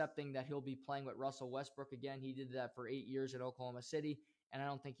him accepting that he'll be playing with Russell Westbrook again. He did that for 8 years at Oklahoma City, and I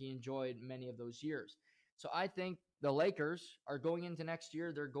don't think he enjoyed many of those years. So I think the Lakers are going into next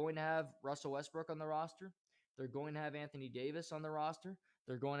year. They're going to have Russell Westbrook on the roster. They're going to have Anthony Davis on the roster.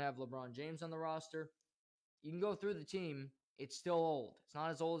 They're going to have LeBron James on the roster. You can go through the team. It's still old. It's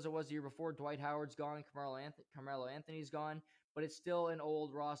not as old as it was the year before. Dwight Howard's gone. Carmelo Anthony's gone. But it's still an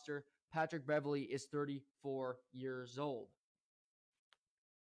old roster. Patrick Beverley is 34 years old.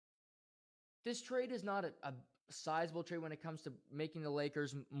 This trade is not a sizable trade when it comes to making the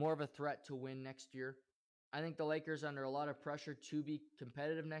Lakers more of a threat to win next year. I think the Lakers are under a lot of pressure to be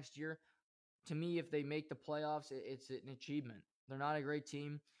competitive next year. To me, if they make the playoffs, it's an achievement. They're not a great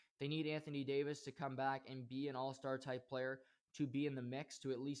team. They need Anthony Davis to come back and be an all-star type player to be in the mix,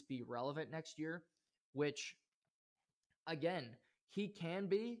 to at least be relevant next year, which, again, he can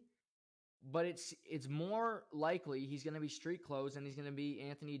be, but it's more likely he's going to be street clothes and he's going to be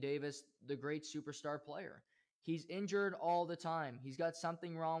Anthony Davis, the great superstar player. He's injured all the time. He's got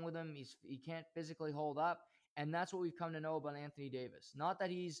something wrong with him. He can't physically hold up, and that's what we've come to know about Anthony Davis. Not that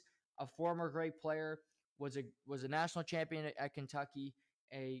he's a former great player, was a national champion at Kentucky,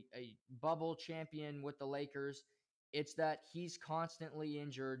 a bubble champion with the Lakers. It's that he's constantly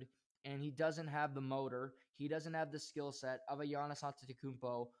injured and he doesn't have the motor. He doesn't have the skill set of a Giannis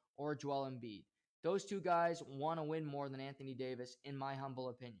Antetokounmpo or Joel Embiid. Those two guys want to win more than Anthony Davis, in my humble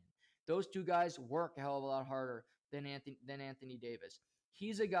opinion. Those two guys work a hell of a lot harder than Anthony Davis.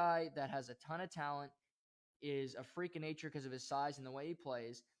 He's a guy that has a ton of talent, is a freak of nature because of his size and the way he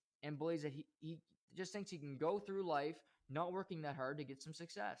plays, and believes that he just thinks he can go through life not working that hard to get some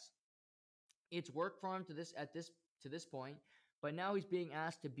success. It's worked for him to this point, but now he's being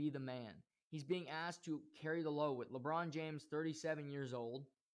asked to be the man. He's being asked to carry the load with LeBron James, 37 years old,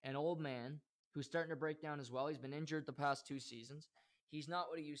 an old man who's starting to break down as well. He's been injured the past 2 seasons. He's not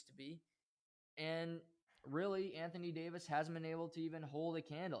what he used to be. And really, Anthony Davis hasn't been able to even hold a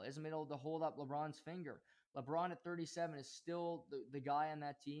candle, hasn't been able to hold up LeBron's finger. LeBron at 37 is still the guy on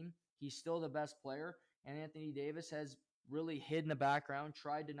that team. He's still the best player. And Anthony Davis has really hid in the background,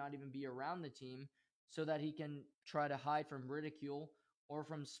 tried to not even be around the team so that he can try to hide from ridicule or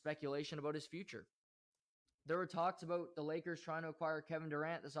from speculation about his future. There were talks about the Lakers trying to acquire Kevin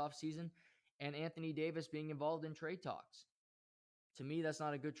Durant this offseason and Anthony Davis being involved in trade talks. To me, that's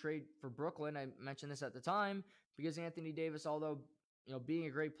not a good trade for Brooklyn. I mentioned this at the time because Anthony Davis, although being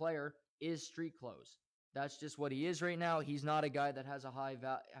a great player, is street clothes. That's just what he is right now. He's not a guy that has a high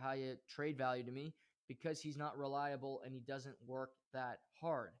trade value to me because he's not reliable and he doesn't work that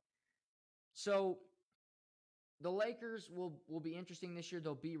hard. So the Lakers will be interesting this year.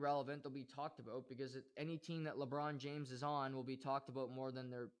 They'll be relevant. They'll be talked about because any team that LeBron James is on will be talked about more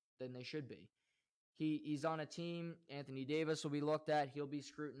than they should be. He's on a team. Anthony Davis will be looked at. He'll be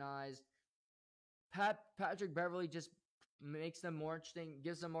scrutinized. Patrick Beverley just makes them more interesting,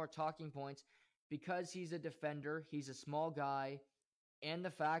 gives them more talking points because he's a defender. He's a small guy. And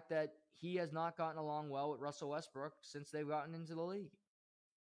the fact that he has not gotten along well with Russell Westbrook since they've gotten into the league.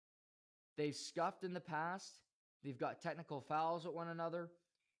 They've scuffed in the past. They've got technical fouls with one another.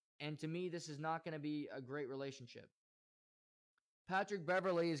 And to me, this is not going to be a great relationship. Patrick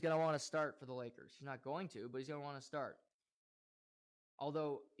Beverley is going to want to start for the Lakers. He's not going to, but he's going to want to start.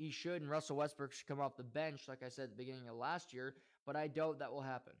 Although he should, and Russell Westbrook should come off the bench, like I said at the beginning of last year, but I doubt that will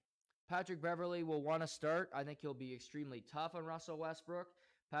happen. Patrick Beverley will want to start. I think he'll be extremely tough on Russell Westbrook.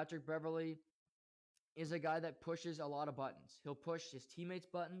 Patrick Beverley is a guy that pushes a lot of buttons. He'll push his teammates'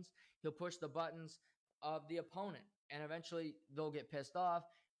 buttons. He'll push the buttons of the opponent. And eventually they'll get pissed off.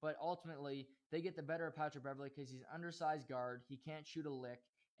 But ultimately, they get the better of Patrick Beverley because he's an undersized guard. He can't shoot a lick.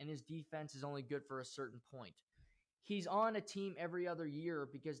 And his defense is only good for a certain point. He's on a team every other year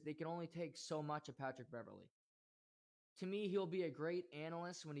because they can only take so much of Patrick Beverley. To me, he'll be a great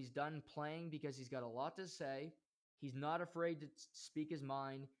analyst when he's done playing because he's got a lot to say. He's not afraid to speak his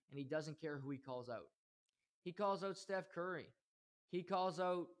mind, and he doesn't care who he calls out. He calls out Steph Curry. He calls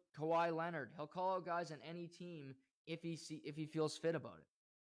out Kawhi Leonard. He'll call out guys on any team if he feels fit about it.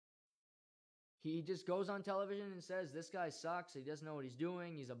 He just goes on television and says this guy sucks. He doesn't know what he's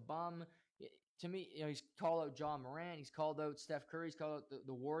doing. He's a bum. To me, he's called out John Morant. He's called out Steph Curry. He's called out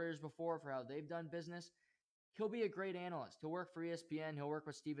the Warriors before for how they've done business. He'll be a great analyst. He'll work for ESPN. He'll work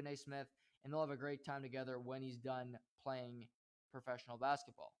with Stephen A. Smith, and they'll have a great time together when he's done playing professional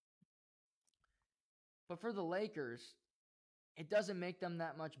basketball. But for the Lakers, it doesn't make them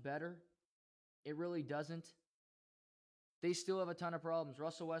that much better. It really doesn't. They still have a ton of problems.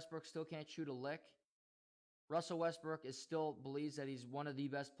 Russell Westbrook still can't shoot a lick. Russell Westbrook still believes that he's one of the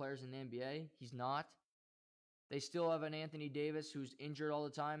best players in the NBA. He's not. They still have an Anthony Davis who's injured all the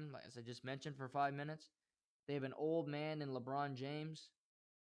time, as I just mentioned, for 5 minutes. They have an old man in LeBron James.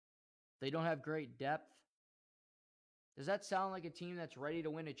 They don't have great depth. Does that sound like a team that's ready to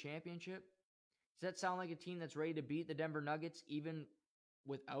win a championship? Does that sound like a team that's ready to beat the Denver Nuggets even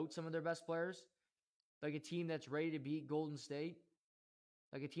without some of their best players? Like a team that's ready to beat Golden State?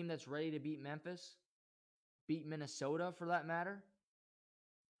 Like a team that's ready to beat Memphis? Beat Minnesota for that matter?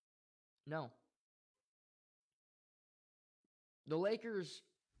 No. The Lakers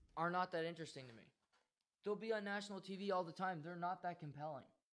are not that interesting to me. They'll be on national TV all the time. They're not that compelling.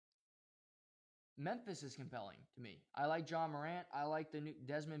 Memphis is compelling to me. I like John Morant. I like the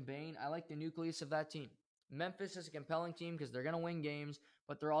Desmond Bane. I like the nucleus of that team. Memphis is a compelling team because they're going to win games,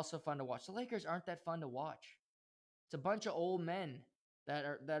 but they're also fun to watch. The Lakers aren't that fun to watch. It's a bunch of old men that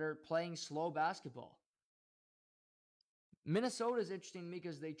are playing slow basketball. Minnesota is interesting to me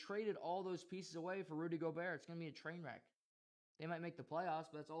because they traded all those pieces away for Rudy Gobert. It's going to be a train wreck. They might make the playoffs,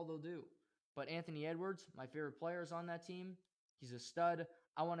 but that's all they'll do. But Anthony Edwards, my favorite player, is on that team. He's a stud.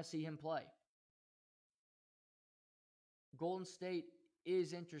 I want to see him play. Golden State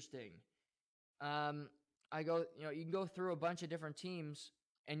is interesting. You can go through a bunch of different teams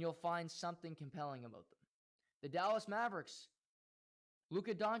and you'll find something compelling about them. The Dallas Mavericks,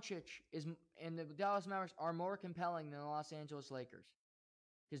 Luka Doncic and the Dallas Mavericks are more compelling than the Los Angeles Lakers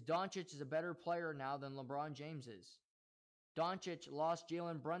because Doncic is a better player now than LeBron James is. Doncic lost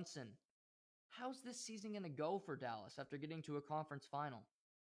Jalen Brunson. How's this season going to go for Dallas after getting to a conference final?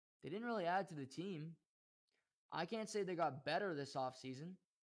 They didn't really add to the team. I can't say they got better this offseason.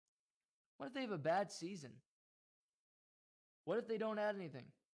 What if they have a bad season? What if they don't add anything?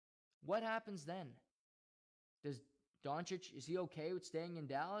 What happens then? Does Doncic, is he okay with staying in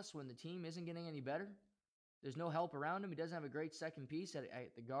Dallas when the team isn't getting any better? There's no help around him. He doesn't have a great second piece at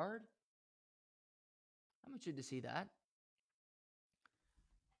the guard. I'm interested to see that.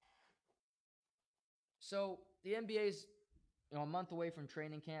 So the NBA is a month away from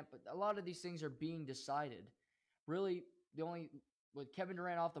training camp, but a lot of these things are being decided. Really, with Kevin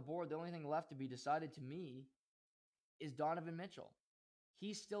Durant off the board, the only thing left to be decided to me is Donovan Mitchell.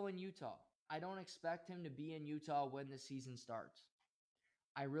 He's still in Utah. I don't expect him to be in Utah when the season starts.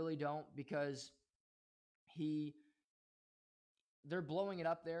 I really don't because they're blowing it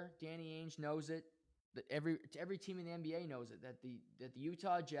up there. Danny Ainge knows it. That every team in the NBA knows it, that the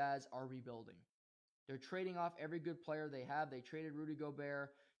Utah Jazz are rebuilding. They're trading off every good player they have. They traded Rudy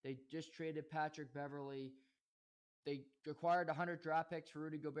Gobert. They just traded Patrick Beverley. They acquired 100 draft picks for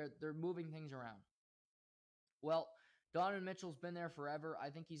Rudy Gobert. They're moving things around. Well, Donovan Mitchell's been there forever. I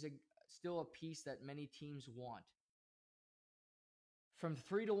think he's still a piece that many teams want. From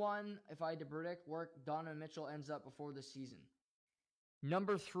 3-1, if I had to predict where Donovan Mitchell ends up before the season.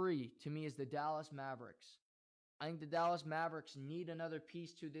 Number 3 to me is the Dallas Mavericks. I think the Dallas Mavericks need another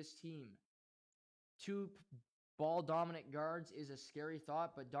piece to this team. 2 ball-dominant guards is a scary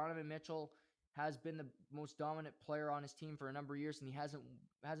thought, but Donovan Mitchell has been the most dominant player on his team for a number of years, and he hasn't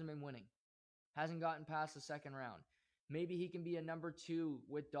been winning. Hasn't gotten past the second round. Maybe he can be a number 2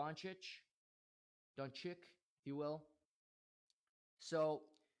 with Doncic, if you will. So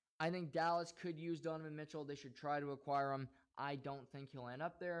I think Dallas could use Donovan Mitchell. They should try to acquire him. I don't think he'll end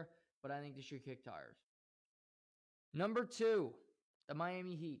up there, but I think they should kick tires. Number 2, the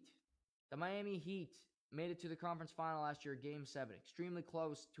Miami Heat. The Miami Heat made it to the conference final last year, Game 7. Extremely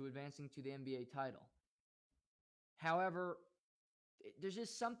close to advancing to the NBA title. However, there's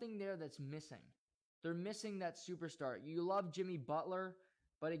just something there that's missing. They're missing that superstar. You love Jimmy Butler,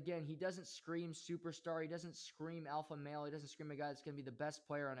 but again, he doesn't scream superstar. He doesn't scream alpha male. He doesn't scream a guy that's going to be the best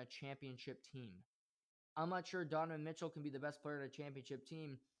player on a championship team. I'm not sure Donovan Mitchell can be the best player on a championship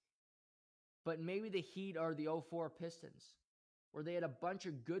team, but maybe the Heat are the 04 Pistons, where they had a bunch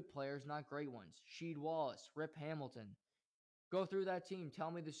of good players, not great ones. Sheed Wallace, Rip Hamilton. Go through that team.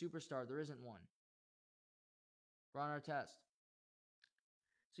 Tell me the superstar. There isn't one. Ron Artest.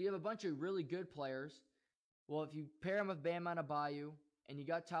 So you have a bunch of really good players. Well, if you pair them with Bam Adebayo, and you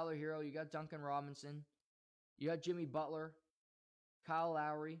got Tyler Hero, you got Duncan Robinson, You got Jimmy Butler, Kyle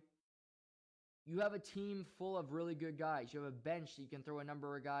Lowry. You have a team full of really good guys. You have a bench that you can throw a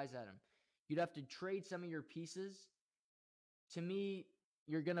number of guys at him. You'd have to trade some of your pieces. To me,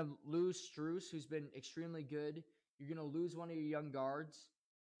 you're going to lose Strus, who's been extremely good. You're going to lose one of your young guards.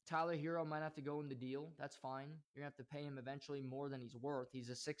 Tyler Hero might have to go in the deal. That's fine. You're going to have to pay him eventually more than he's worth. He's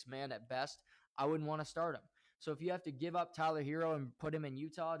a 6-man at best. I wouldn't want to start him. So if you have to give up Tyler Hero and put him in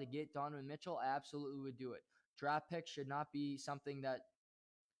Utah to get Donovan Mitchell, I absolutely would do it. Draft picks should not be something that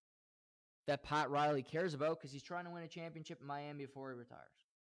Pat Riley cares about because he's trying to win a championship in Miami before he retires.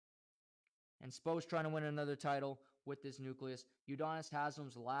 And Spo's trying to win another title with this nucleus. Udonis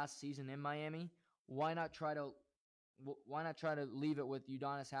Haslem's last season in Miami. Why not try to leave it with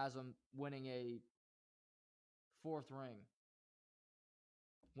Udonis Haslem winning a 4th ring?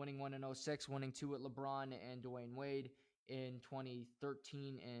 Winning 1 in 06, winning 2 with LeBron and Dwayne Wade in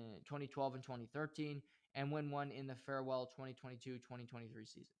 2013 and 2012 and 2013, and win 1 in the farewell 2022-2023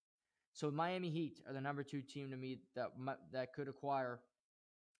 season. So Miami Heat are the number 2 team to me that could acquire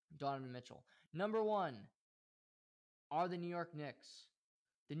Donovan Mitchell. Number 1 are the New York Knicks.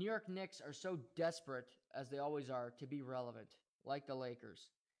 The New York Knicks are so desperate, as they always are, to be relevant, like the Lakers.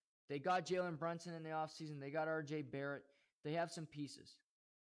 They got Jalen Brunson in the offseason. They got RJ Barrett. They have some pieces.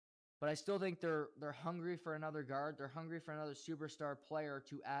 But I still think they're hungry for another guard. They're hungry for another superstar player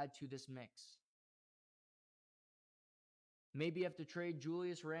to add to this mix. Maybe you have to trade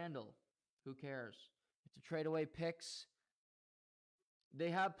Julius Randle. Who cares? You have to trade away picks.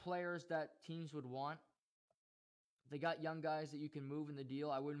 They have players that teams would want. They got young guys that you can move in the deal.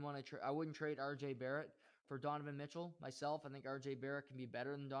 I wouldn't trade RJ Barrett for Donovan Mitchell myself. I think RJ Barrett can be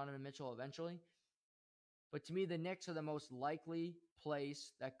better than Donovan Mitchell eventually. But to me, the Knicks are the most likely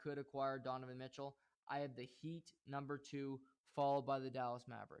place that could acquire Donovan Mitchell. I have the Heat number 2, followed by the Dallas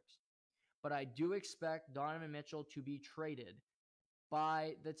Mavericks. But I do expect Donovan Mitchell to be traded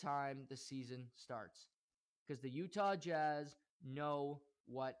by the time the season starts. Because the Utah Jazz know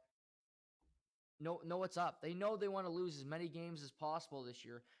what's up. They know they want to lose as many games as possible this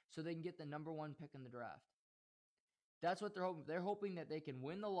year so they can get the number 1 pick in the draft. That's what they're hoping. They're hoping that they can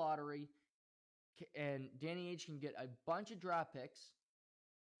win the lottery and Danny Ainge can get a bunch of draft picks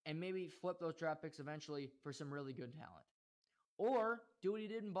and maybe flip those draft picks eventually for some really good talent. Or do what he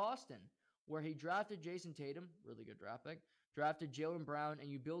did in Boston, where he drafted Jason Tatum, really good draft pick, drafted Jaylen Brown,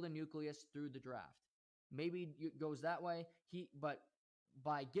 and you build a nucleus through the draft. Maybe it goes that way. But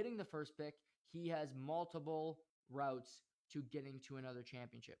by getting the first pick, he has multiple routes to getting to another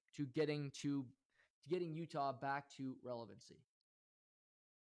championship, to getting Utah back to relevancy.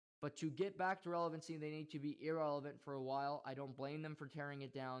 But to get back to relevancy, they need to be irrelevant for a while. I don't blame them for tearing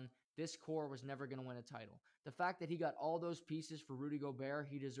it down. This core was never going to win a title. The fact that he got all those pieces for Rudy Gobert,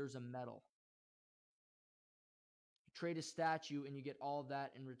 he deserves a medal. You trade a statue and you get all of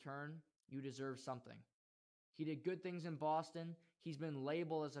that in return, you deserve something. He did good things in Boston. He's been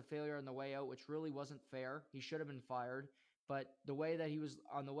labeled as a failure on the way out, which really wasn't fair. He should have been fired. But the way that he was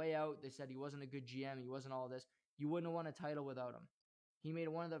on the way out, they said he wasn't a good GM. He wasn't all this. You wouldn't have won a title without him. He made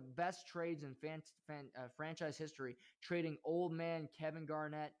one of the best trades in franchise history, trading old man Kevin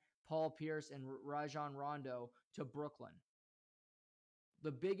Garnett, Paul Pierce, and Rajon Rondo to Brooklyn.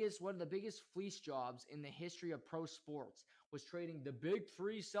 One of the biggest fleece jobs in the history of pro sports was trading the Big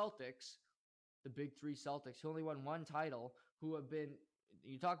Three Celtics, who only won 1 title, who have been,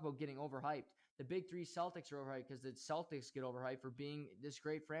 you talk about getting overhyped. The Big Three Celtics are overhyped because the Celtics get overhyped for being this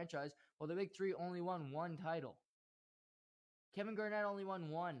great franchise. Well, the Big Three only won 1 title. Kevin Garnett only won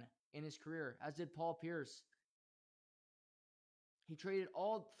 1 in his career, as did Paul Pierce. He traded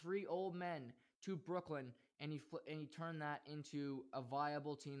all 3 old men to Brooklyn, and he turned that into a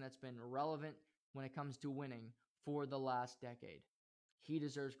viable team that's been relevant when it comes to winning for the last decade. He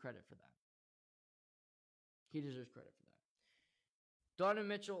deserves credit for that. Donovan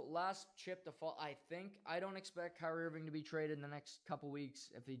Mitchell, last chip to fall. I don't expect Kyrie Irving to be traded in the next couple weeks.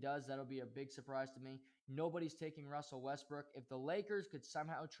 If he does, that'll be a big surprise to me. Nobody's taking Russell Westbrook. If the Lakers could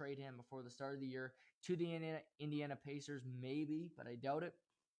somehow trade him before the start of the year to the Indiana Pacers, maybe, but I doubt it.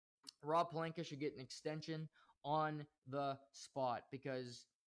 Rob Pelinka should get an extension on the spot because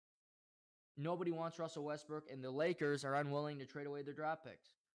nobody wants Russell Westbrook, and the Lakers are unwilling to trade away their draft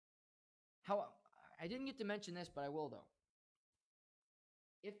picks. I didn't get to mention this, but I will, though.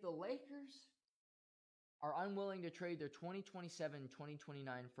 If the Lakers are unwilling to trade their 2027-2029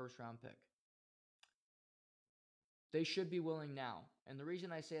 first-round pick, they should be willing now. And the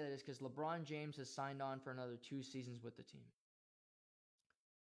reason I say that is because LeBron James has signed on for another 2 seasons with the team.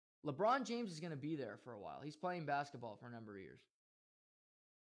 LeBron James is going to be there for a while. He's playing basketball for a number of years.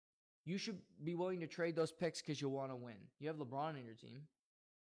 You should be willing to trade those picks because you want to win. You have LeBron on your team.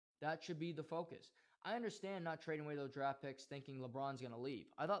 That should be the focus. I understand not trading away those draft picks thinking LeBron's going to leave.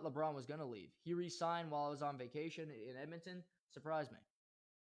 I thought LeBron was going to leave. He re-signed while I was on vacation in Edmonton. Surprised me.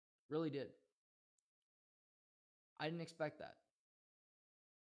 Really did. I didn't expect that.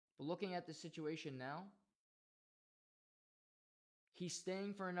 But looking at the situation now, he's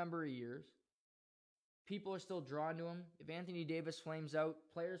staying for a number of years. People are still drawn to him. If Anthony Davis flames out,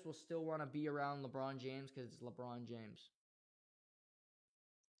 players will still want to be around LeBron James because it's LeBron James.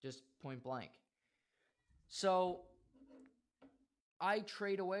 Just point blank. So I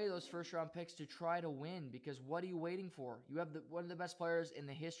trade away those first-round picks to try to win because what are you waiting for? You have one of the best players in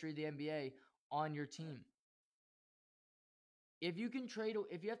the history of the NBA on your team. If you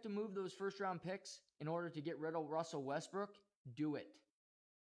have to move those first-round picks in order to get rid of Russell Westbrook, do it.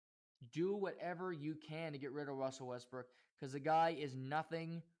 Do whatever you can to get rid of Russell Westbrook because the guy is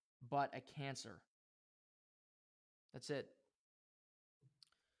nothing but a cancer. That's it.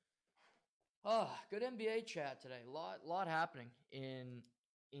 Oh, good NBA chat today. Lot happening in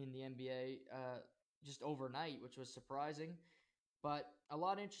the NBA just overnight, which was surprising. But a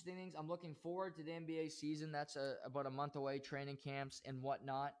lot of interesting things. I'm looking forward to the NBA season. That's about a month away, training camps and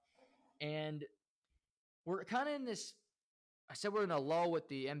whatnot. And we're kind of in this, I said we're in a lull with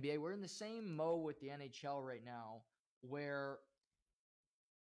the NBA. We're in the same mode with the NHL right now where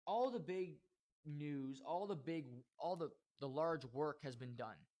all the big news, all the large work has been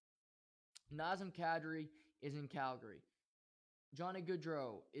done. Nazem Kadri is in Calgary. Johnny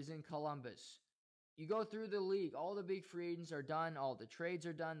Gaudreau is in Columbus. You go through the league, all the big free agents are done, all the trades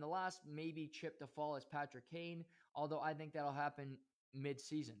are done. The last maybe chip to fall is Patrick Kane, although I think that'll happen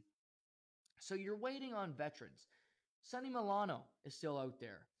mid-season. So you're waiting on veterans. Sonny Milano is still out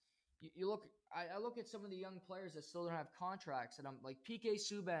there. You look, I look at some of the young players that still don't have contracts, and I'm like, PK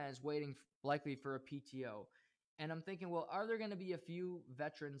Subban is waiting likely for a PTO. And I'm thinking, well, are there going to be a few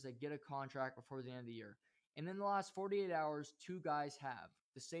veterans that get a contract before the end of the year? And in the last 48 hours, 2 guys have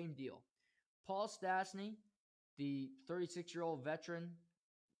the same deal. Paul Stastny, the 36-year-old veteran,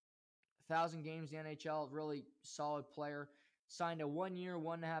 1,000 games in the NHL, really solid player, signed a 1-year,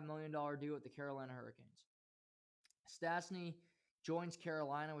 $1.5 million deal with the Carolina Hurricanes. Stastny joins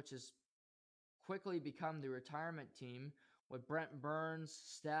Carolina, which has quickly become the retirement team with Brent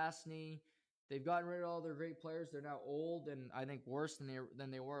Burns, Stastny. They've gotten rid of all their great players. They're now old and I think worse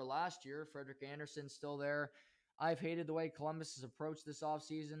than they were last year. Frederik Andersen's still there. I've hated the way Columbus has approached this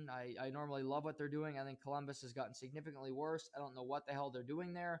offseason. I normally love what they're doing. I think Columbus has gotten significantly worse. I don't know what the hell they're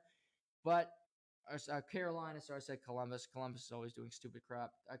doing there. But Carolina, sorry, I said Columbus. Columbus is always doing stupid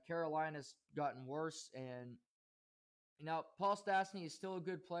crap. Carolina's gotten worse. And now Paul Stastny is still a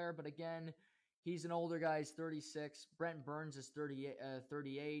good player, but again, he's an older guy. He's 36. Brent Burns is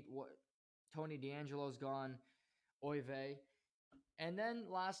 38. Tony DeAngelo's gone. Oy vey. And then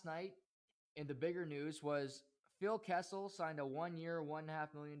last night, and the bigger news was Phil Kessel signed a 1-year,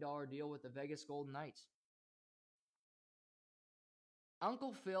 $1.5 million deal with the Vegas Golden Knights.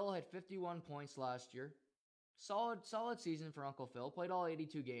 Uncle Phil had 51 points last year. Solid season for Uncle Phil. Played all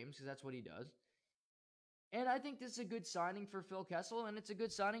 82 games because that's what he does. And I think this is a good signing for Phil Kessel, and it's a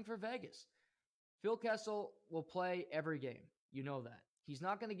good signing for Vegas. Phil Kessel will play every game. You know that. He's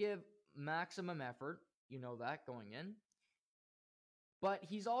not going to give maximum effort. You know that going in. But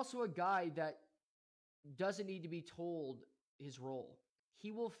he's also a guy that doesn't need to be told his role.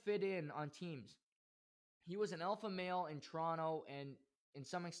 He will fit in on teams. He was an alpha male in Toronto and in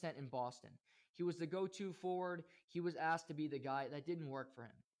some extent in Boston. He was the go-to forward. He was asked to be the guy. That didn't work for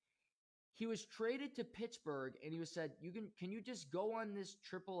him. He was traded to Pittsburgh and he was said, can you just go on this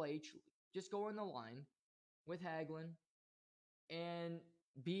Triple H, just go on the line with Hagelin and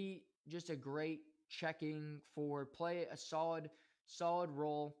be just a great checking forward, play a solid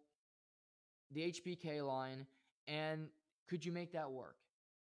role, the HBK line, and could you make that work?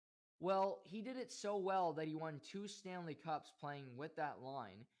 Well, he did it so well that he won 2 Stanley Cups playing with that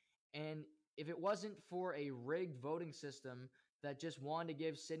line, and if it wasn't for a rigged voting system that just wanted to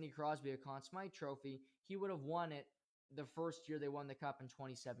give Sidney Crosby a Conn Smythe trophy, he would have won it the first year they won the Cup in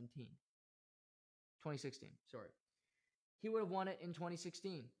 2016. He would have won it in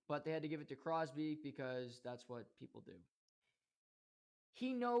 2016, but they had to give it to Crosby because that's what people do.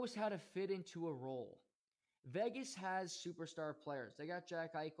 He knows how to fit into a role. Vegas has superstar players. They got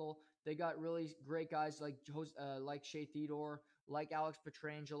Jack Eichel. They got really great guys like Shea Theodore, like Alex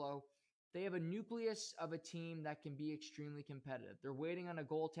Pietrangelo. They have a nucleus of a team that can be extremely competitive. They're waiting on a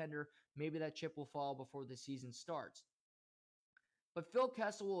goaltender. Maybe that chip will fall before the season starts. But Phil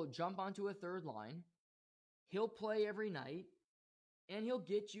Kessel will jump onto a third line. He'll play every night. and he'll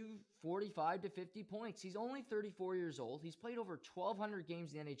get you 45 to 50 points. He's only 34 years old. He's played over 1,200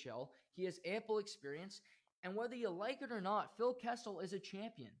 games in the NHL. He has ample experience. And whether you like it or not, Phil Kessel is a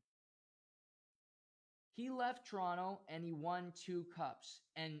champion. He left Toronto and he won 2 cups.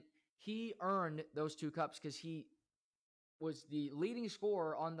 And he earned those 2 cups because he was the leading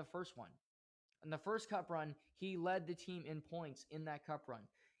scorer on the first one. In the first cup run, he led the team in points in that cup run.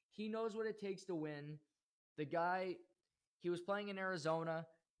 He knows what it takes to win. The guy, he was playing in Arizona.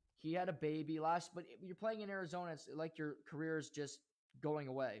 He had a baby but you're playing in Arizona, it's like your career is just going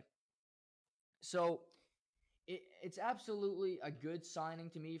away. So it's absolutely a good signing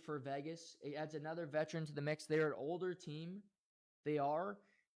to me for Vegas. It adds another veteran to the mix. They're an older team. They are,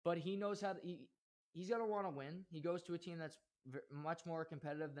 but he knows how to, he's going to want to win. He goes to a team that's much more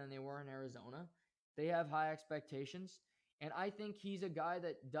competitive than they were in Arizona. They have high expectations. And I think he's a guy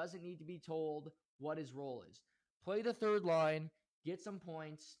that doesn't need to be told what his role is. Play the third line, get some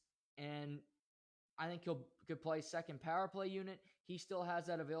points, and I think could play second power play unit. He still has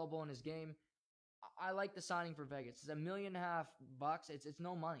that available in his game. I like the signing for Vegas. It's $1.5 million. It's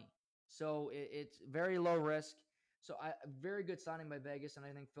no money. So it's very low risk. So very good signing by Vegas. And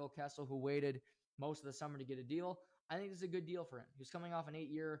I think Phil Kessel, who waited most of the summer to get a deal, I think this is a good deal for him. He's coming off an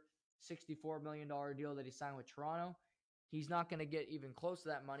 8-year, $64 million deal that he signed with Toronto. He's not going to get even close to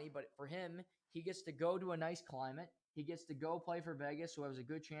that money, but for him, he gets to go to a nice climate. He gets to go play for Vegas, who has a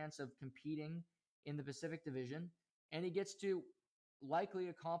good chance of competing in the Pacific Division, and he gets to likely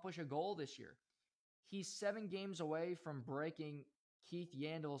accomplish a goal this year. He's 7 games away from breaking Keith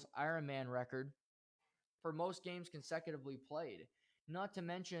Yandle's Ironman record for most games consecutively played. Not to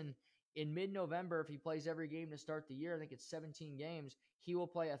mention, in mid-November, if he plays every game to start the year, I think it's 17 games, he will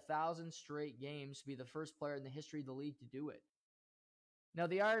play 1,000 straight games to be the first player in the history of the league to do it. Now,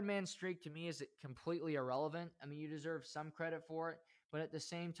 the Ironman streak to me is completely irrelevant. I mean, you deserve some credit for it, but at the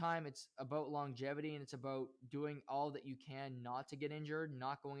same time, it's about longevity and it's about doing all that you can not to get injured,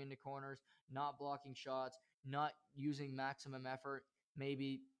 not going into corners, not blocking shots, not using maximum effort,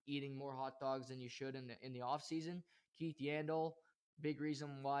 maybe eating more hot dogs than you should in the off season. Keith Yandle, big reason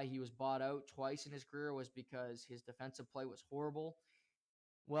why he was bought out twice in his career was because his defensive play was horrible.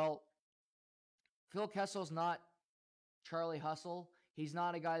 Well, Phil Kessel's not Charlie Hustle. He's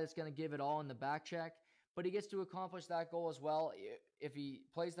not a guy that's going to give it all in the back check, but he gets to accomplish that goal as well. If he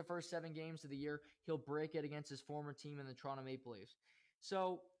plays the first 7 games of the year, he'll break it against his former team in the Toronto Maple Leafs.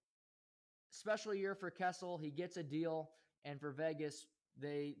 So, special year for Kessel. He gets a deal, and for Vegas,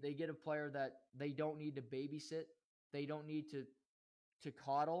 they get a player that they don't need to babysit. They don't need to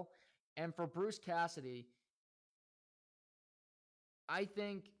coddle. And for Bruce Cassidy, I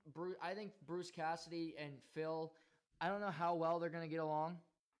think Bruce Cassidy and Phil, I don't know how well they're going to get along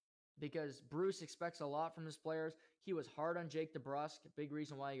because Bruce expects a lot from his players. He was hard on Jake DeBrusk, big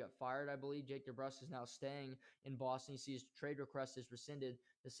reason why he got fired, I believe. Jake DeBrusk is now staying in Boston. You see his trade request is rescinded.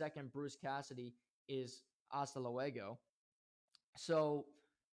 The second Bruce Cassidy is hasta luego. So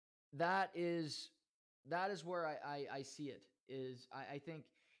that is where I see it. I think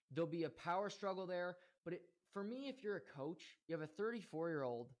there'll be a power struggle there, but for me, if you're a coach, you have a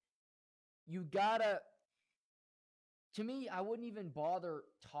 34-year-old, you gotta. To me, I wouldn't even bother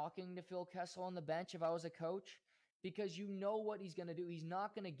talking to Phil Kessel on the bench if I was a coach because you know what he's going to do. He's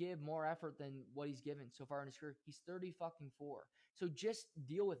not going to give more effort than what he's given so far in his career. He's 34. So just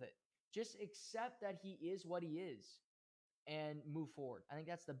deal with it. Just accept that he is what he is and move forward. I think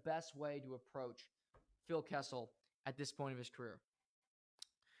that's the best way to approach Phil Kessel at this point of his career.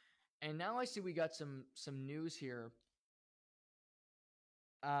 And now I see we got some news here.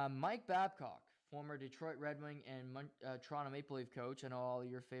 Mike Babcock, former Detroit Red Wing and Toronto Maple Leaf coach, I know all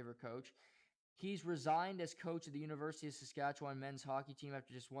your favorite coach. He's resigned as coach of the University of Saskatchewan men's hockey team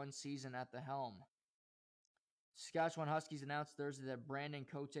after just 1 season at the helm. Saskatchewan Huskies announced Thursday that Brandon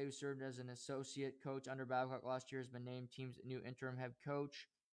Cote, who served as an associate coach under Babcock last year, has been named team's new interim head coach.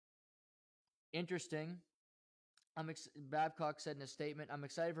 Interesting. Babcock said in a statement, "I'm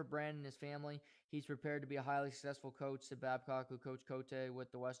excited for Brandon and his family. He's prepared to be a highly successful coach," said Babcock, who coached Cote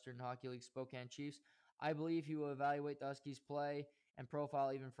with the Western Hockey League Spokane Chiefs. "I believe he will evaluate the Huskies' play and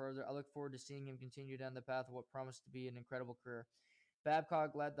profile even further. I look forward to seeing him continue down the path of what promised to be an incredible career."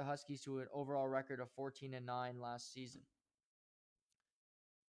 Babcock led the Huskies to an overall record of 14-9 last season.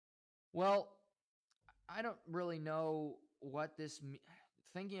 Well, I don't really know what this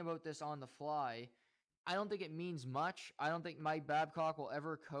thinking about this on the fly, I don't think it means much. I don't think Mike Babcock will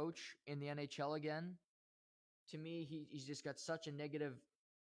ever coach in the NHL again. To me, he's just got such a negative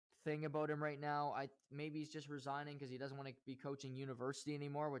thing about him right now. Maybe he's just resigning because he doesn't want to be coaching university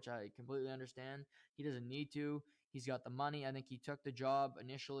anymore, which I completely understand. He doesn't need to. He's got the money. I think he took the job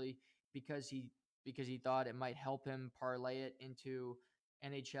initially because he thought it might help him parlay it into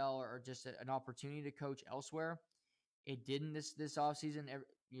NHL or just an opportunity to coach elsewhere. It didn't this offseason.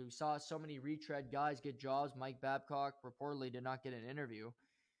 You saw so many retread guys get jobs. Mike Babcock reportedly did not get an interview.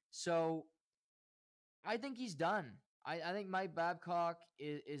 So I think he's done. I think Mike Babcock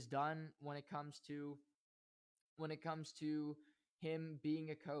is done when it comes to him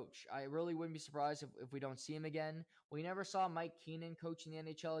being a coach. I really wouldn't be surprised if we don't see him again. We never saw Mike Keenan coaching the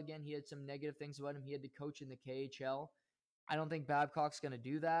NHL again. He had some negative things about him. He had to coach in the KHL. I don't think Babcock's going to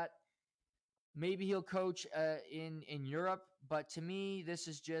do that. Maybe he'll coach in Europe, but to me, this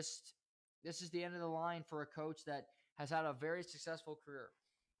is the end of the line for a coach that has had a very successful career.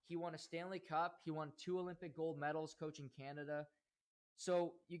 He won a Stanley Cup. He won 2 Olympic gold medals coaching Canada.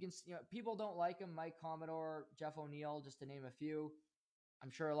 So people don't like him. Mike Commodore, Jeff O'Neill, just to name a few.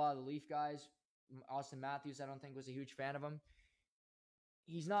 I'm sure a lot of the Leaf guys, Austin Matthews, I don't think was a huge fan of him.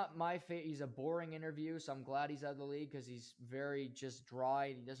 He's not my favorite. He's a boring interview, so I'm glad he's out of the league because he's very just dry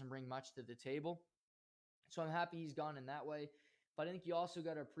and he doesn't bring much to the table. So I'm happy he's gone in that way. But I think you also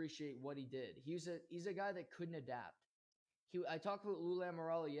got to appreciate what he did. He's a guy that couldn't adapt. I talked about Lou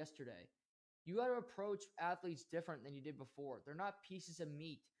Lamoriello yesterday. You got to approach athletes different than you did before. They're not pieces of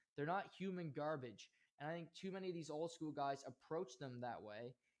meat. They're not human garbage. And I think too many of these old school guys approach them that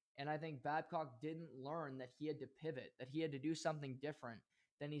way. And I think Babcock didn't learn that he had to pivot, that he had to do something different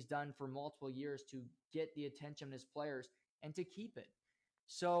than he's done for multiple years to get the attention of his players and to keep it.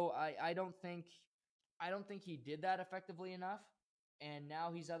 So I don't think he did that effectively enough. And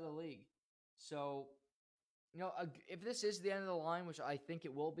now he's out of the league. So, if this is the end of the line, which I think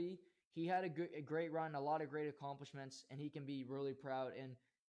it will be, he had a great run, a lot of great accomplishments, and he can be really proud. And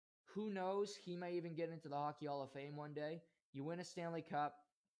who knows, he may even get into the Hockey Hall of Fame one day. You win a Stanley Cup.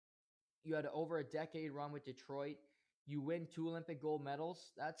 You had over a decade run with Detroit. You win 2 Olympic gold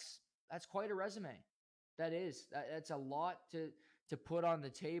medals. That's quite a resume. That's a lot to put on the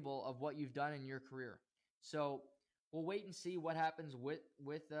table of what you've done in your career. So we'll wait and see what happens with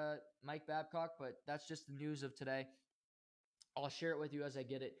Mike Babcock, but that's just the news of today. I'll share it with you as I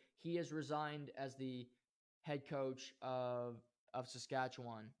get it. He has resigned as the head coach of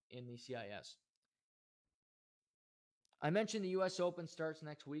Saskatchewan in the CIS. I mentioned the U.S. Open starts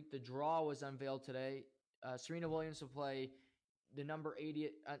next week. The draw was unveiled today. Serena Williams will play the number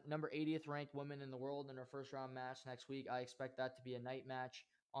 80th ranked woman in the world in her first round match next week. I expect that to be a night match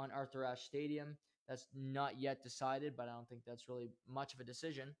on Arthur Ashe Stadium. That's not yet decided, but I don't think that's really much of a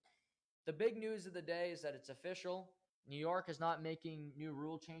decision. The big news of the day is that it's official. New York is not making new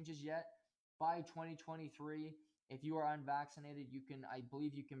rule changes yet. By 2023, if you are unvaccinated, I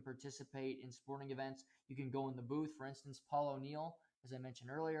believe you can participate in sporting events. You can go in the booth. For instance, Paul O'Neill, as I mentioned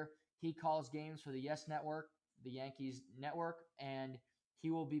earlier, he calls games for the Yes Network, the Yankees network, and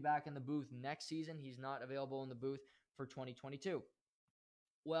he will be back in the booth next season. He's not available in the booth for 2022.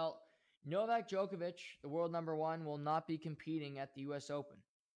 Well, Novak Djokovic, the world number 1, will not be competing at the U.S. Open.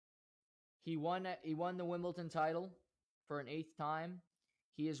 He won the Wimbledon title for an 8th time.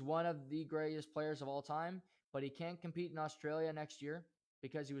 He is one of the greatest players of all time, but he can't compete in Australia next year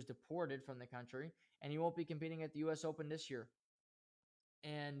because he was deported from the country, and he won't be competing at the U.S. Open this year.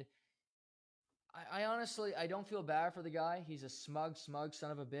 And I honestly, I don't feel bad for the guy. He's a smug son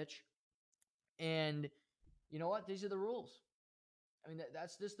of a bitch. And you know what? These are the rules. I mean,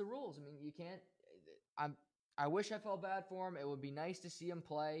 that's just the rules. I mean, you can't. I wish I felt bad for him. It would be nice to see him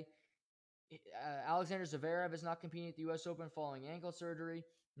play. Alexander Zverev is not competing at the U.S. Open following ankle surgery.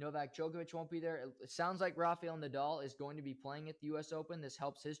 Novak Djokovic won't be there. It sounds like Rafael Nadal is going to be playing at the U.S. Open. This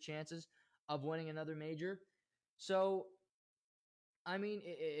helps his chances of winning another major. So, I mean,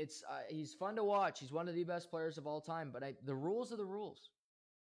 he's fun to watch. He's one of the best players of all time. But the rules are the rules.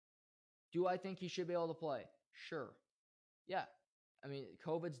 Do I think he should be able to play? Sure. Yeah. I mean,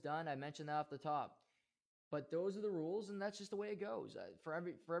 COVID's done. I mentioned that off the top. But those are the rules, and that's just the way it goes. For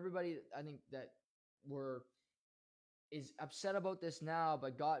everybody, I think that is upset about this now,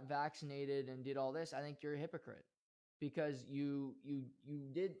 but got vaccinated and did all this. I think you're a hypocrite because you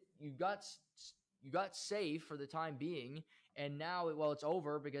got safe for the time being, and now it's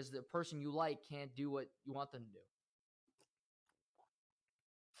over because the person you like can't do what you want them to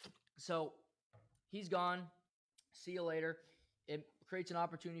do. So he's gone. See you later. It creates an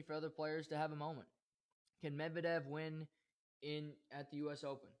opportunity for other players to have a moment. Can Medvedev win at the U.S.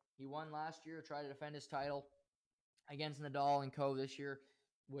 Open? He won last year, tried to defend his title against Nadal and Co. this year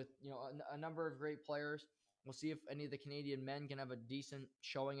with a number of great players. We'll see if any of the Canadian men can have a decent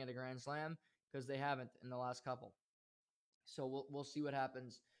showing at a Grand Slam because they haven't in the last couple. So we'll see what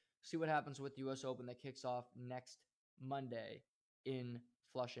happens See what happens with the U.S. Open that kicks off next Monday in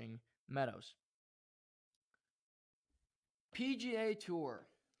Flushing Meadows. PGA Tour.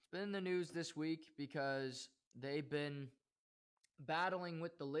 It's been in the news this week because they've been battling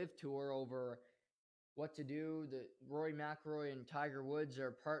with the LIV Tour over what to do. The Rory McIlroy and Tiger Woods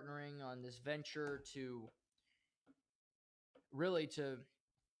are partnering on this venture to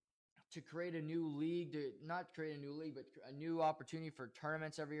create a new league, not create a new league, but a new opportunity for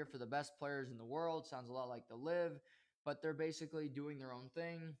tournaments every year for the best players in the world. Sounds a lot like the LIV, but they're basically doing their own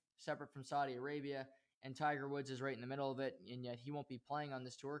thing, separate from Saudi Arabia. And Tiger Woods is right in the middle of it, and yet he won't be playing on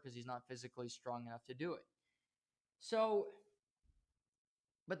this tour because he's not physically strong enough to do it. So,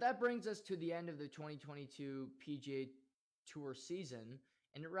 but that brings us to the end of the 2022 PGA Tour season,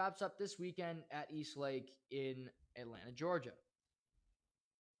 and it wraps up this weekend at East Lake in Atlanta, Georgia.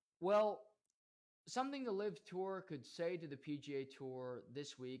 Well, something the LIV Tour could say to the PGA Tour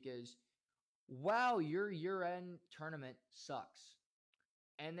this week is, wow, your year-end tournament sucks.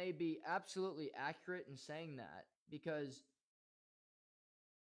 And they'd be absolutely accurate in saying that because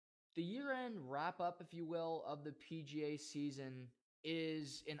the year-end wrap-up, if you will, of the PGA season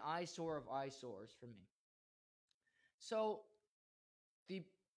is an eyesore of eyesores for me. So the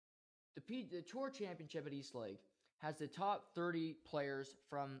Tour Championship at East Lake has the top 30 players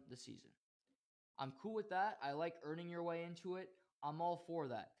from the season. I'm cool with that. I like earning your way into it. I'm all for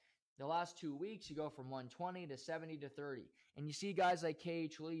that. The last 2 weeks, you go from 120 to 70 to 30. And you see guys like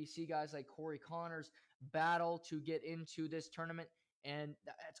KH Lee, you see guys like Corey Connors battle to get into this tournament. And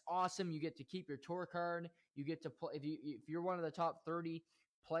that's awesome. You get to keep your tour card. You get to play. If you're one of the top 30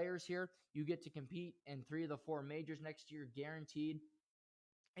 players here, you get to compete in 3 of the 4 majors next year, guaranteed.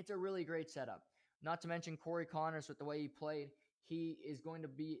 It's a really great setup. Not to mention Corey Connors with the way he played. He is going to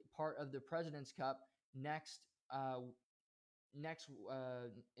be part of the President's Cup next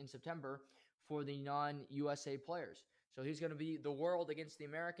in September for the non-USA players. So he's going to be the world against the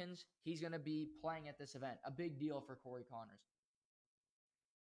Americans. He's going to be playing at this event. A big deal for Corey Connors.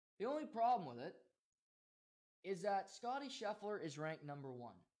 The only problem with it is that Scottie Scheffler is ranked number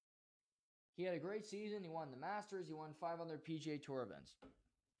 1. He had a great season. He won the Masters. He won 5 other PGA Tour events.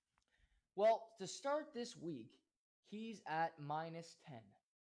 Well, to start this week, he's at minus 10.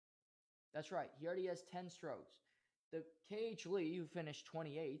 That's right. He already has 10 strokes. The KH Lee, who finished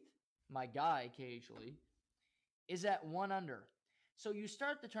 28th, my guy, KH Lee, is at 1 under. So you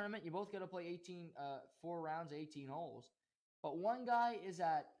start the tournament, you both got to play 4 rounds, 18 holes. But one guy is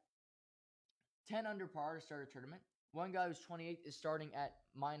at 10 under par to start a tournament. One guy who's 28th is starting at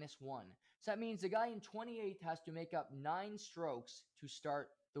minus 1. So that means the guy in 28th has to make up 9 strokes to start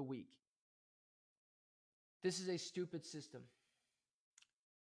the week. This is a stupid system.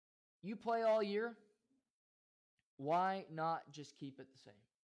 You play all year. Why not just keep it the same?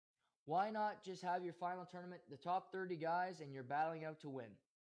 Why not just have your final tournament, the top 30 guys, and you're battling out to win?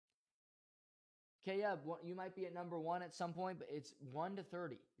 Okay, yeah, you might be at number 1 at some point, but it's 1 to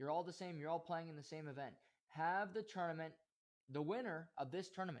 30. You're all the same. You're all playing in the same event. Have the tournament, the winner of this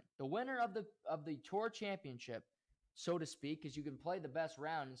tournament, the winner of the Tour Championship, so to speak, because you can play the best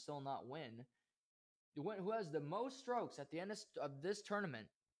round and still not win. Who has the most strokes at the end of this tournament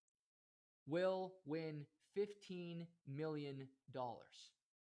will win $15 million.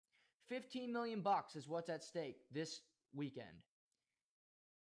 $15 million is what's at stake this weekend.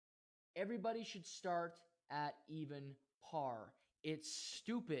 Everybody should start at even par. It's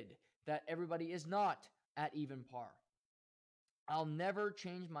stupid that everybody is not at even par. I'll never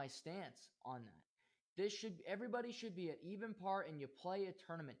change my stance on that. Everybody should be at even par and you play a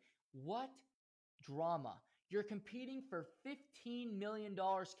tournament. What drama? You're competing for $15 million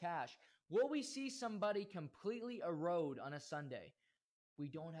cash. Will we see somebody completely erode on a Sunday? We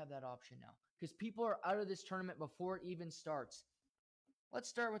don't have that option now because people are out of this tournament before it even starts. Let's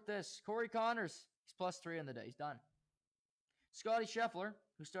start with this. Corey Connors, he's plus 3 on the day. He's done. Scottie Scheffler,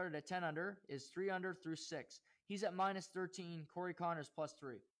 who started at 10 under, is 3 under through 6. He's at minus 13. Corey Connors plus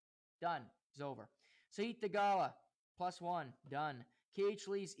 3. Done. He's over. Sahith Theegala, plus 1. Done. KH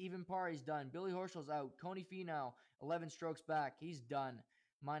Lee's even par. He's done. Billy Horschel's out. Tony Finau, 11 strokes back. He's done.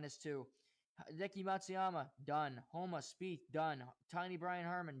 Minus 2. Hideki Matsuyama, done. Homa, Spieth, done. Tiny Brian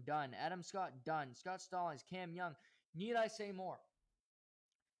Harman, done. Adam Scott, done. Scott Stallings, Cam Young. Need I say more?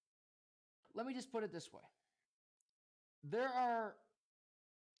 Let me just put it this way. There are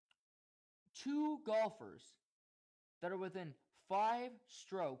 2 golfers that are within 5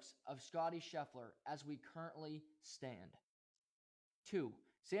 strokes of Scottie Scheffler as we currently stand. 2.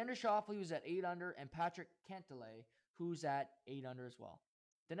 Xander Schauffele, who's at 8 under, and Patrick Cantlay, who's at 8 under as well.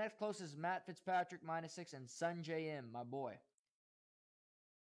 The next closest is Matt Fitzpatrick, minus 6, and Sungjae Im, my boy.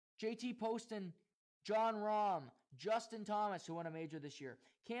 JT Poston, John Rahm, Justin Thomas, who won a major this year,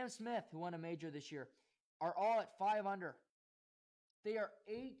 Cam Smith, who won a major this year, are all at 5 under. They are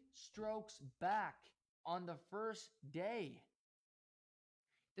 8 strokes back on the first day.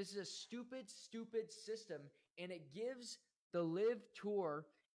 This is a stupid, stupid system, and it gives the LIV Tour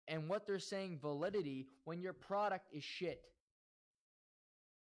and what they're saying validity when your product is shit.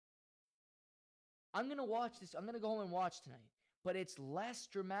 I'm going to watch this. I'm going to go home and watch tonight. But it's less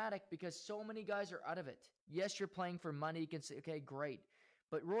dramatic because so many guys are out of it. Yes, you're playing for money. You can say, okay, great.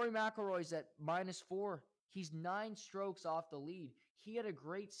 But Rory McIlroy's at -4. He's 9 strokes off the lead. He had a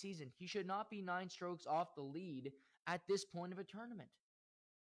great season. He should not be 9 strokes off the lead at this point of a tournament.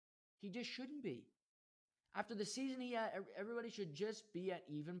 He just shouldn't be. After the season he had, everybody should just be at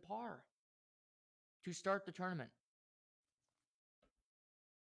even par to start the tournament.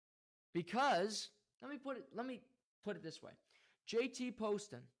 Because, let me put it this way. JT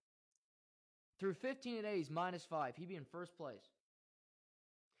Poston, through 15 days, -5. He'd be in first place.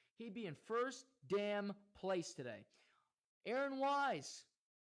 He'd be in first damn place today. Aaron Wise,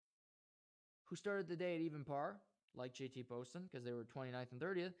 who started the day at even par, like JT Poston, because they were 29th and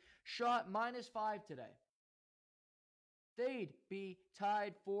 30th, shot -5 today. They'd be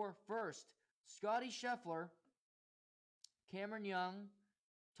tied for first. Scotty Scheffler, Cameron Young,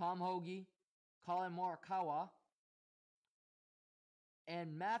 Tom Hoge, Colin Morikawa,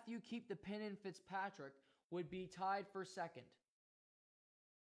 and Matthew Keep the Pin in Fitzpatrick would be tied for second.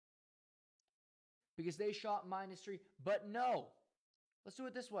 Because they shot -3. But no, let's do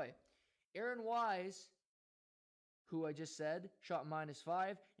it this way. Aaron Wise, who I just said, shot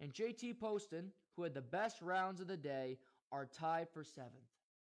 -5, and JT Poston, who had the best rounds of the day, are tied for 7th.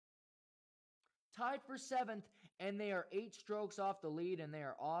 Tied for 7th, and they are 8 strokes off the lead, and they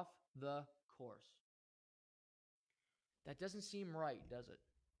are off the course. That doesn't seem right, does it?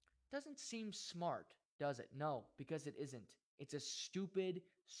 Doesn't seem smart, does it? No, because it isn't. It's a stupid,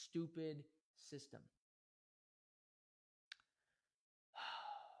 stupid system.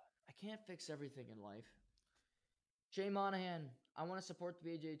 I can't fix everything in life. Jay Monahan, I want to support the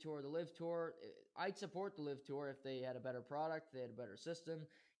PGA Tour, the LIV Tour. I'd support the LIV Tour if they had a better product, if they had a better system,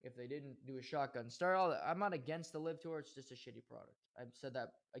 if they didn't do a shotgun start. All that. I'm not against the LIV Tour. It's just a shitty product. I've said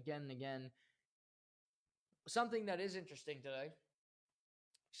that again and again. Something that is interesting today,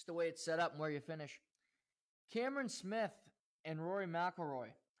 just the way it's set up and where you finish. Cameron Smith and Rory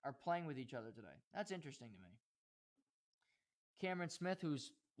McIlroy are playing with each other today. That's interesting to me. Cameron Smith,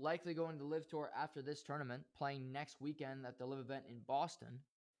 who's likely going to the LIV Tour after this tournament, playing next weekend at the LIV event in Boston.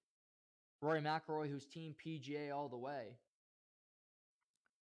 Rory McIlroy, who's team PGA all the way.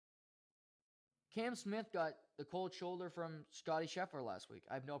 Cam Smith got the cold shoulder from Scotty Scheffler last week.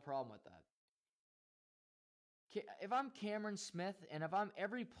 I have no problem with that. If I'm Cameron Smith and if I'm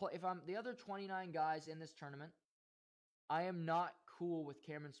the other 29 guys in this tournament, I am not cool with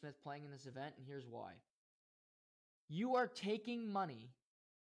Cameron Smith playing in this event, and here's why. You are taking money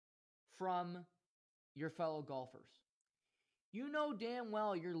from your fellow golfers. You know damn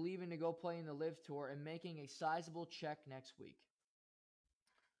well you're leaving to go play in the LIV Tour and making a sizable check next week.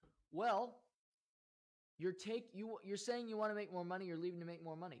 Well, you're saying you want to make more money, you're leaving to make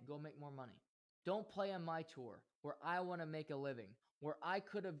more money. Go make more money. Don't play on my tour where I want to make a living, where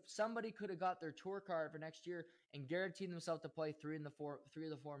somebody could have got their tour card for next year and guaranteed themselves to play three of the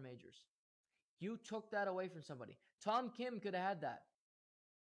four majors. You took that away from somebody. Tom Kim could have had that.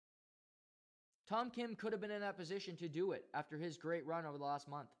 Tom Kim could have been in that position to do it after his great run over the last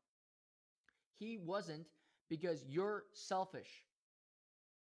month. He wasn't because you're selfish.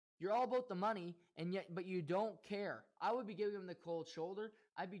 You're all about the money, but you don't care. I would be giving him the cold shoulder.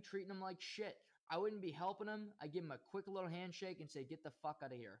 I'd be treating him like shit. I wouldn't be helping him. I'd give him a quick little handshake and say, get the fuck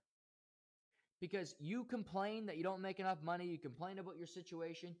out of here. Because you complain that you don't make enough money. You complain about your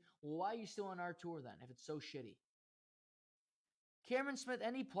situation. Well, why are you still on our tour then if it's so shitty? Cameron Smith,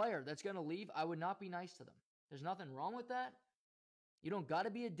 any player that's going to leave, I would not be nice to them. There's nothing wrong with that. You don't got to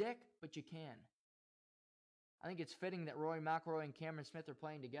be a dick, but you can. I think it's fitting that Rory McIlroy and Cameron Smith are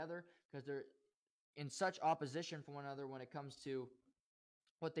playing together because they're in such opposition from one another when it comes to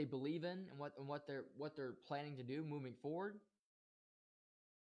what they believe in and what they're planning to do moving forward.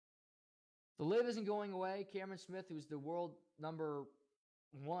 The LIV isn't going away. Cameron Smith, who's the world number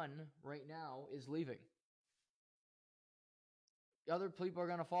 1 right now, is leaving. Other people are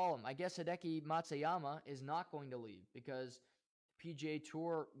going to follow him. I guess Hideki Matsuyama is not going to leave because PGA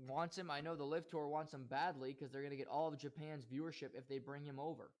Tour wants him. I know the LIV Tour wants him badly because they're going to get all of Japan's viewership if they bring him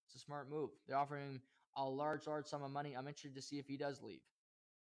over. It's a smart move. They're offering him a large sum of money. I'm interested to see if he does leave.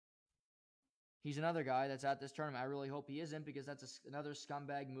 He's another guy that's at this tournament. I really hope he isn't, because that's another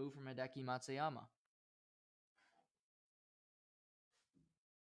scumbag move from Hideki Matsuyama.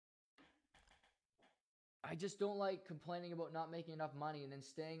 I just don't like complaining about not making enough money and then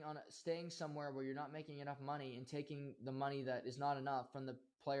staying somewhere where you're not making enough money and taking the money that is not enough from the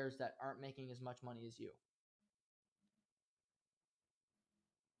players that aren't making as much money as you.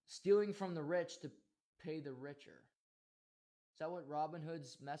 Stealing from the rich to pay the richer. Is that what Robin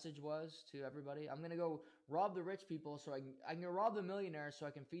Hood's message was to everybody? I'm going to go rob the rich people so I can go rob the millionaires so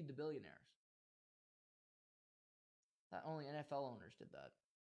I can feed the billionaires. Not only NFL owners did that.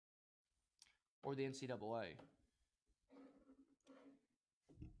 Or the NCAA.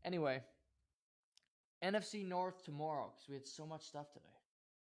 Anyway, NFC North tomorrow, because we had so much stuff today.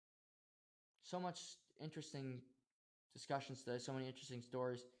 So much interesting discussions today, so many interesting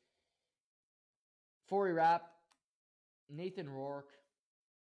stories. Before we wrap, Nathan Rourke,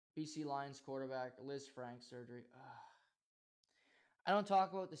 BC Lions quarterback, Liz Frank surgery. I don't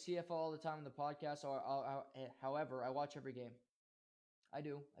talk about the CFL all the time on the podcast, however, I watch every game. I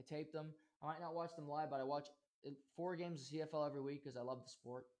do. I tape them. I might not watch them live, but I watch 4 games of CFL every week because I love the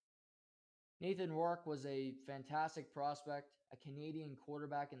sport. Nathan Rourke was a fantastic prospect, a Canadian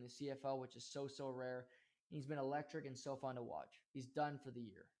quarterback in the CFL, which is so rare. He's been electric and so fun to watch. He's done for the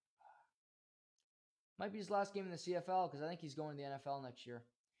year. Might be his last game in the CFL because I think he's going to the NFL next year.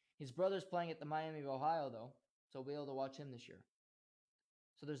 His brother's playing at the Miami of Ohio, though, so we'll be able to watch him this year.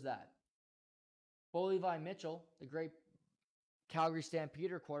 So there's that. Bo Levi Mitchell, the great Calgary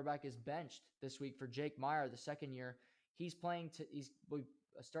Stampeder quarterback, is benched this week for Jake Meyer, the second year. He's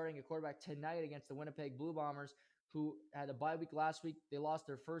starting a quarterback tonight against the Winnipeg Blue Bombers, who had a bye week last week. They lost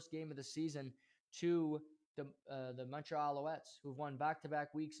their first game of the season to the Montreal Alouettes, who've won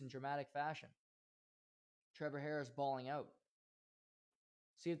back-to-back weeks in dramatic fashion. Trevor Harris balling out.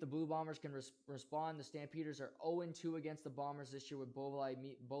 See if the Blue Bombers can respond. The Stampeders are 0-2 against the Bombers this year with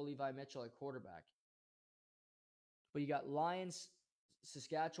Bo Levi Mitchell at quarterback. But you got Lions,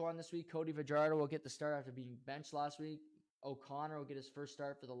 Saskatchewan this week. Cody Fajardo will get the start after being benched last week. O'Connor will get his first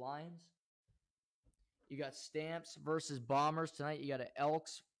start for the Lions. You got Stamps versus Bombers tonight. You got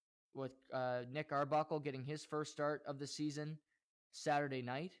Elks with Nick Arbuckle getting his first start of the season Saturday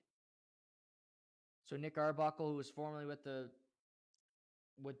night. So Nick Arbuckle, who was formerly with the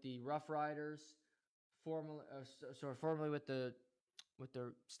Rough Riders, formerly with the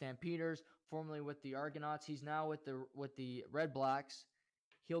Stampeders, formerly with the Argonauts. He's now with the Red Blacks.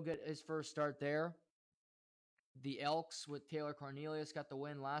 He'll get his first start there. The Elks with Taylor Cornelius got the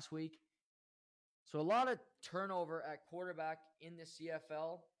win last week. So a lot of turnover at quarterback in the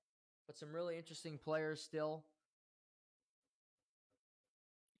CFL, but some really interesting players still.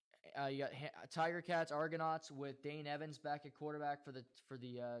 You got Tiger Cats Argonauts with Dane Evans back at quarterback for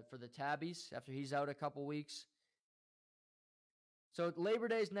the Tabbies after he's out a couple weeks. So Labor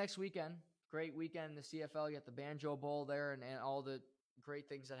Day's next weekend. Great weekend in the CFL. You got the Banjo Bowl there and all the great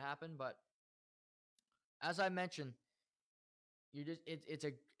things that happen. But as I mentioned, it's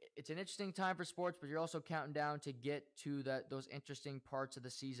an interesting time for sports, but you're also counting down to get to those interesting parts of the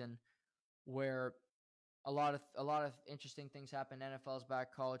season where a lot of interesting things happen. NFL's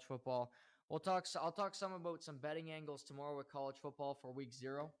back, college football. I'll talk some about some betting angles tomorrow with college football for week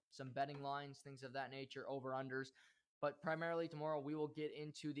 0, some betting lines, things of that nature, over-unders. But primarily tomorrow we will get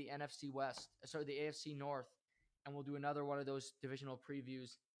into the the AFC North, and we'll do another one of those divisional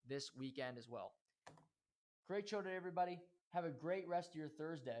previews this weekend as well. Great show today, everybody. Have a great rest of your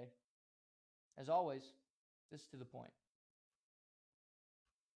Thursday. As always, this is To The Point.